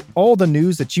bring you all the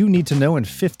news that you need to know in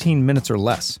 15 minutes or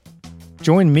less.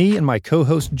 Join me and my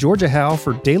co-host Georgia Howe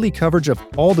for daily coverage of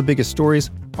all the biggest stories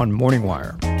on Morning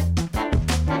Wire.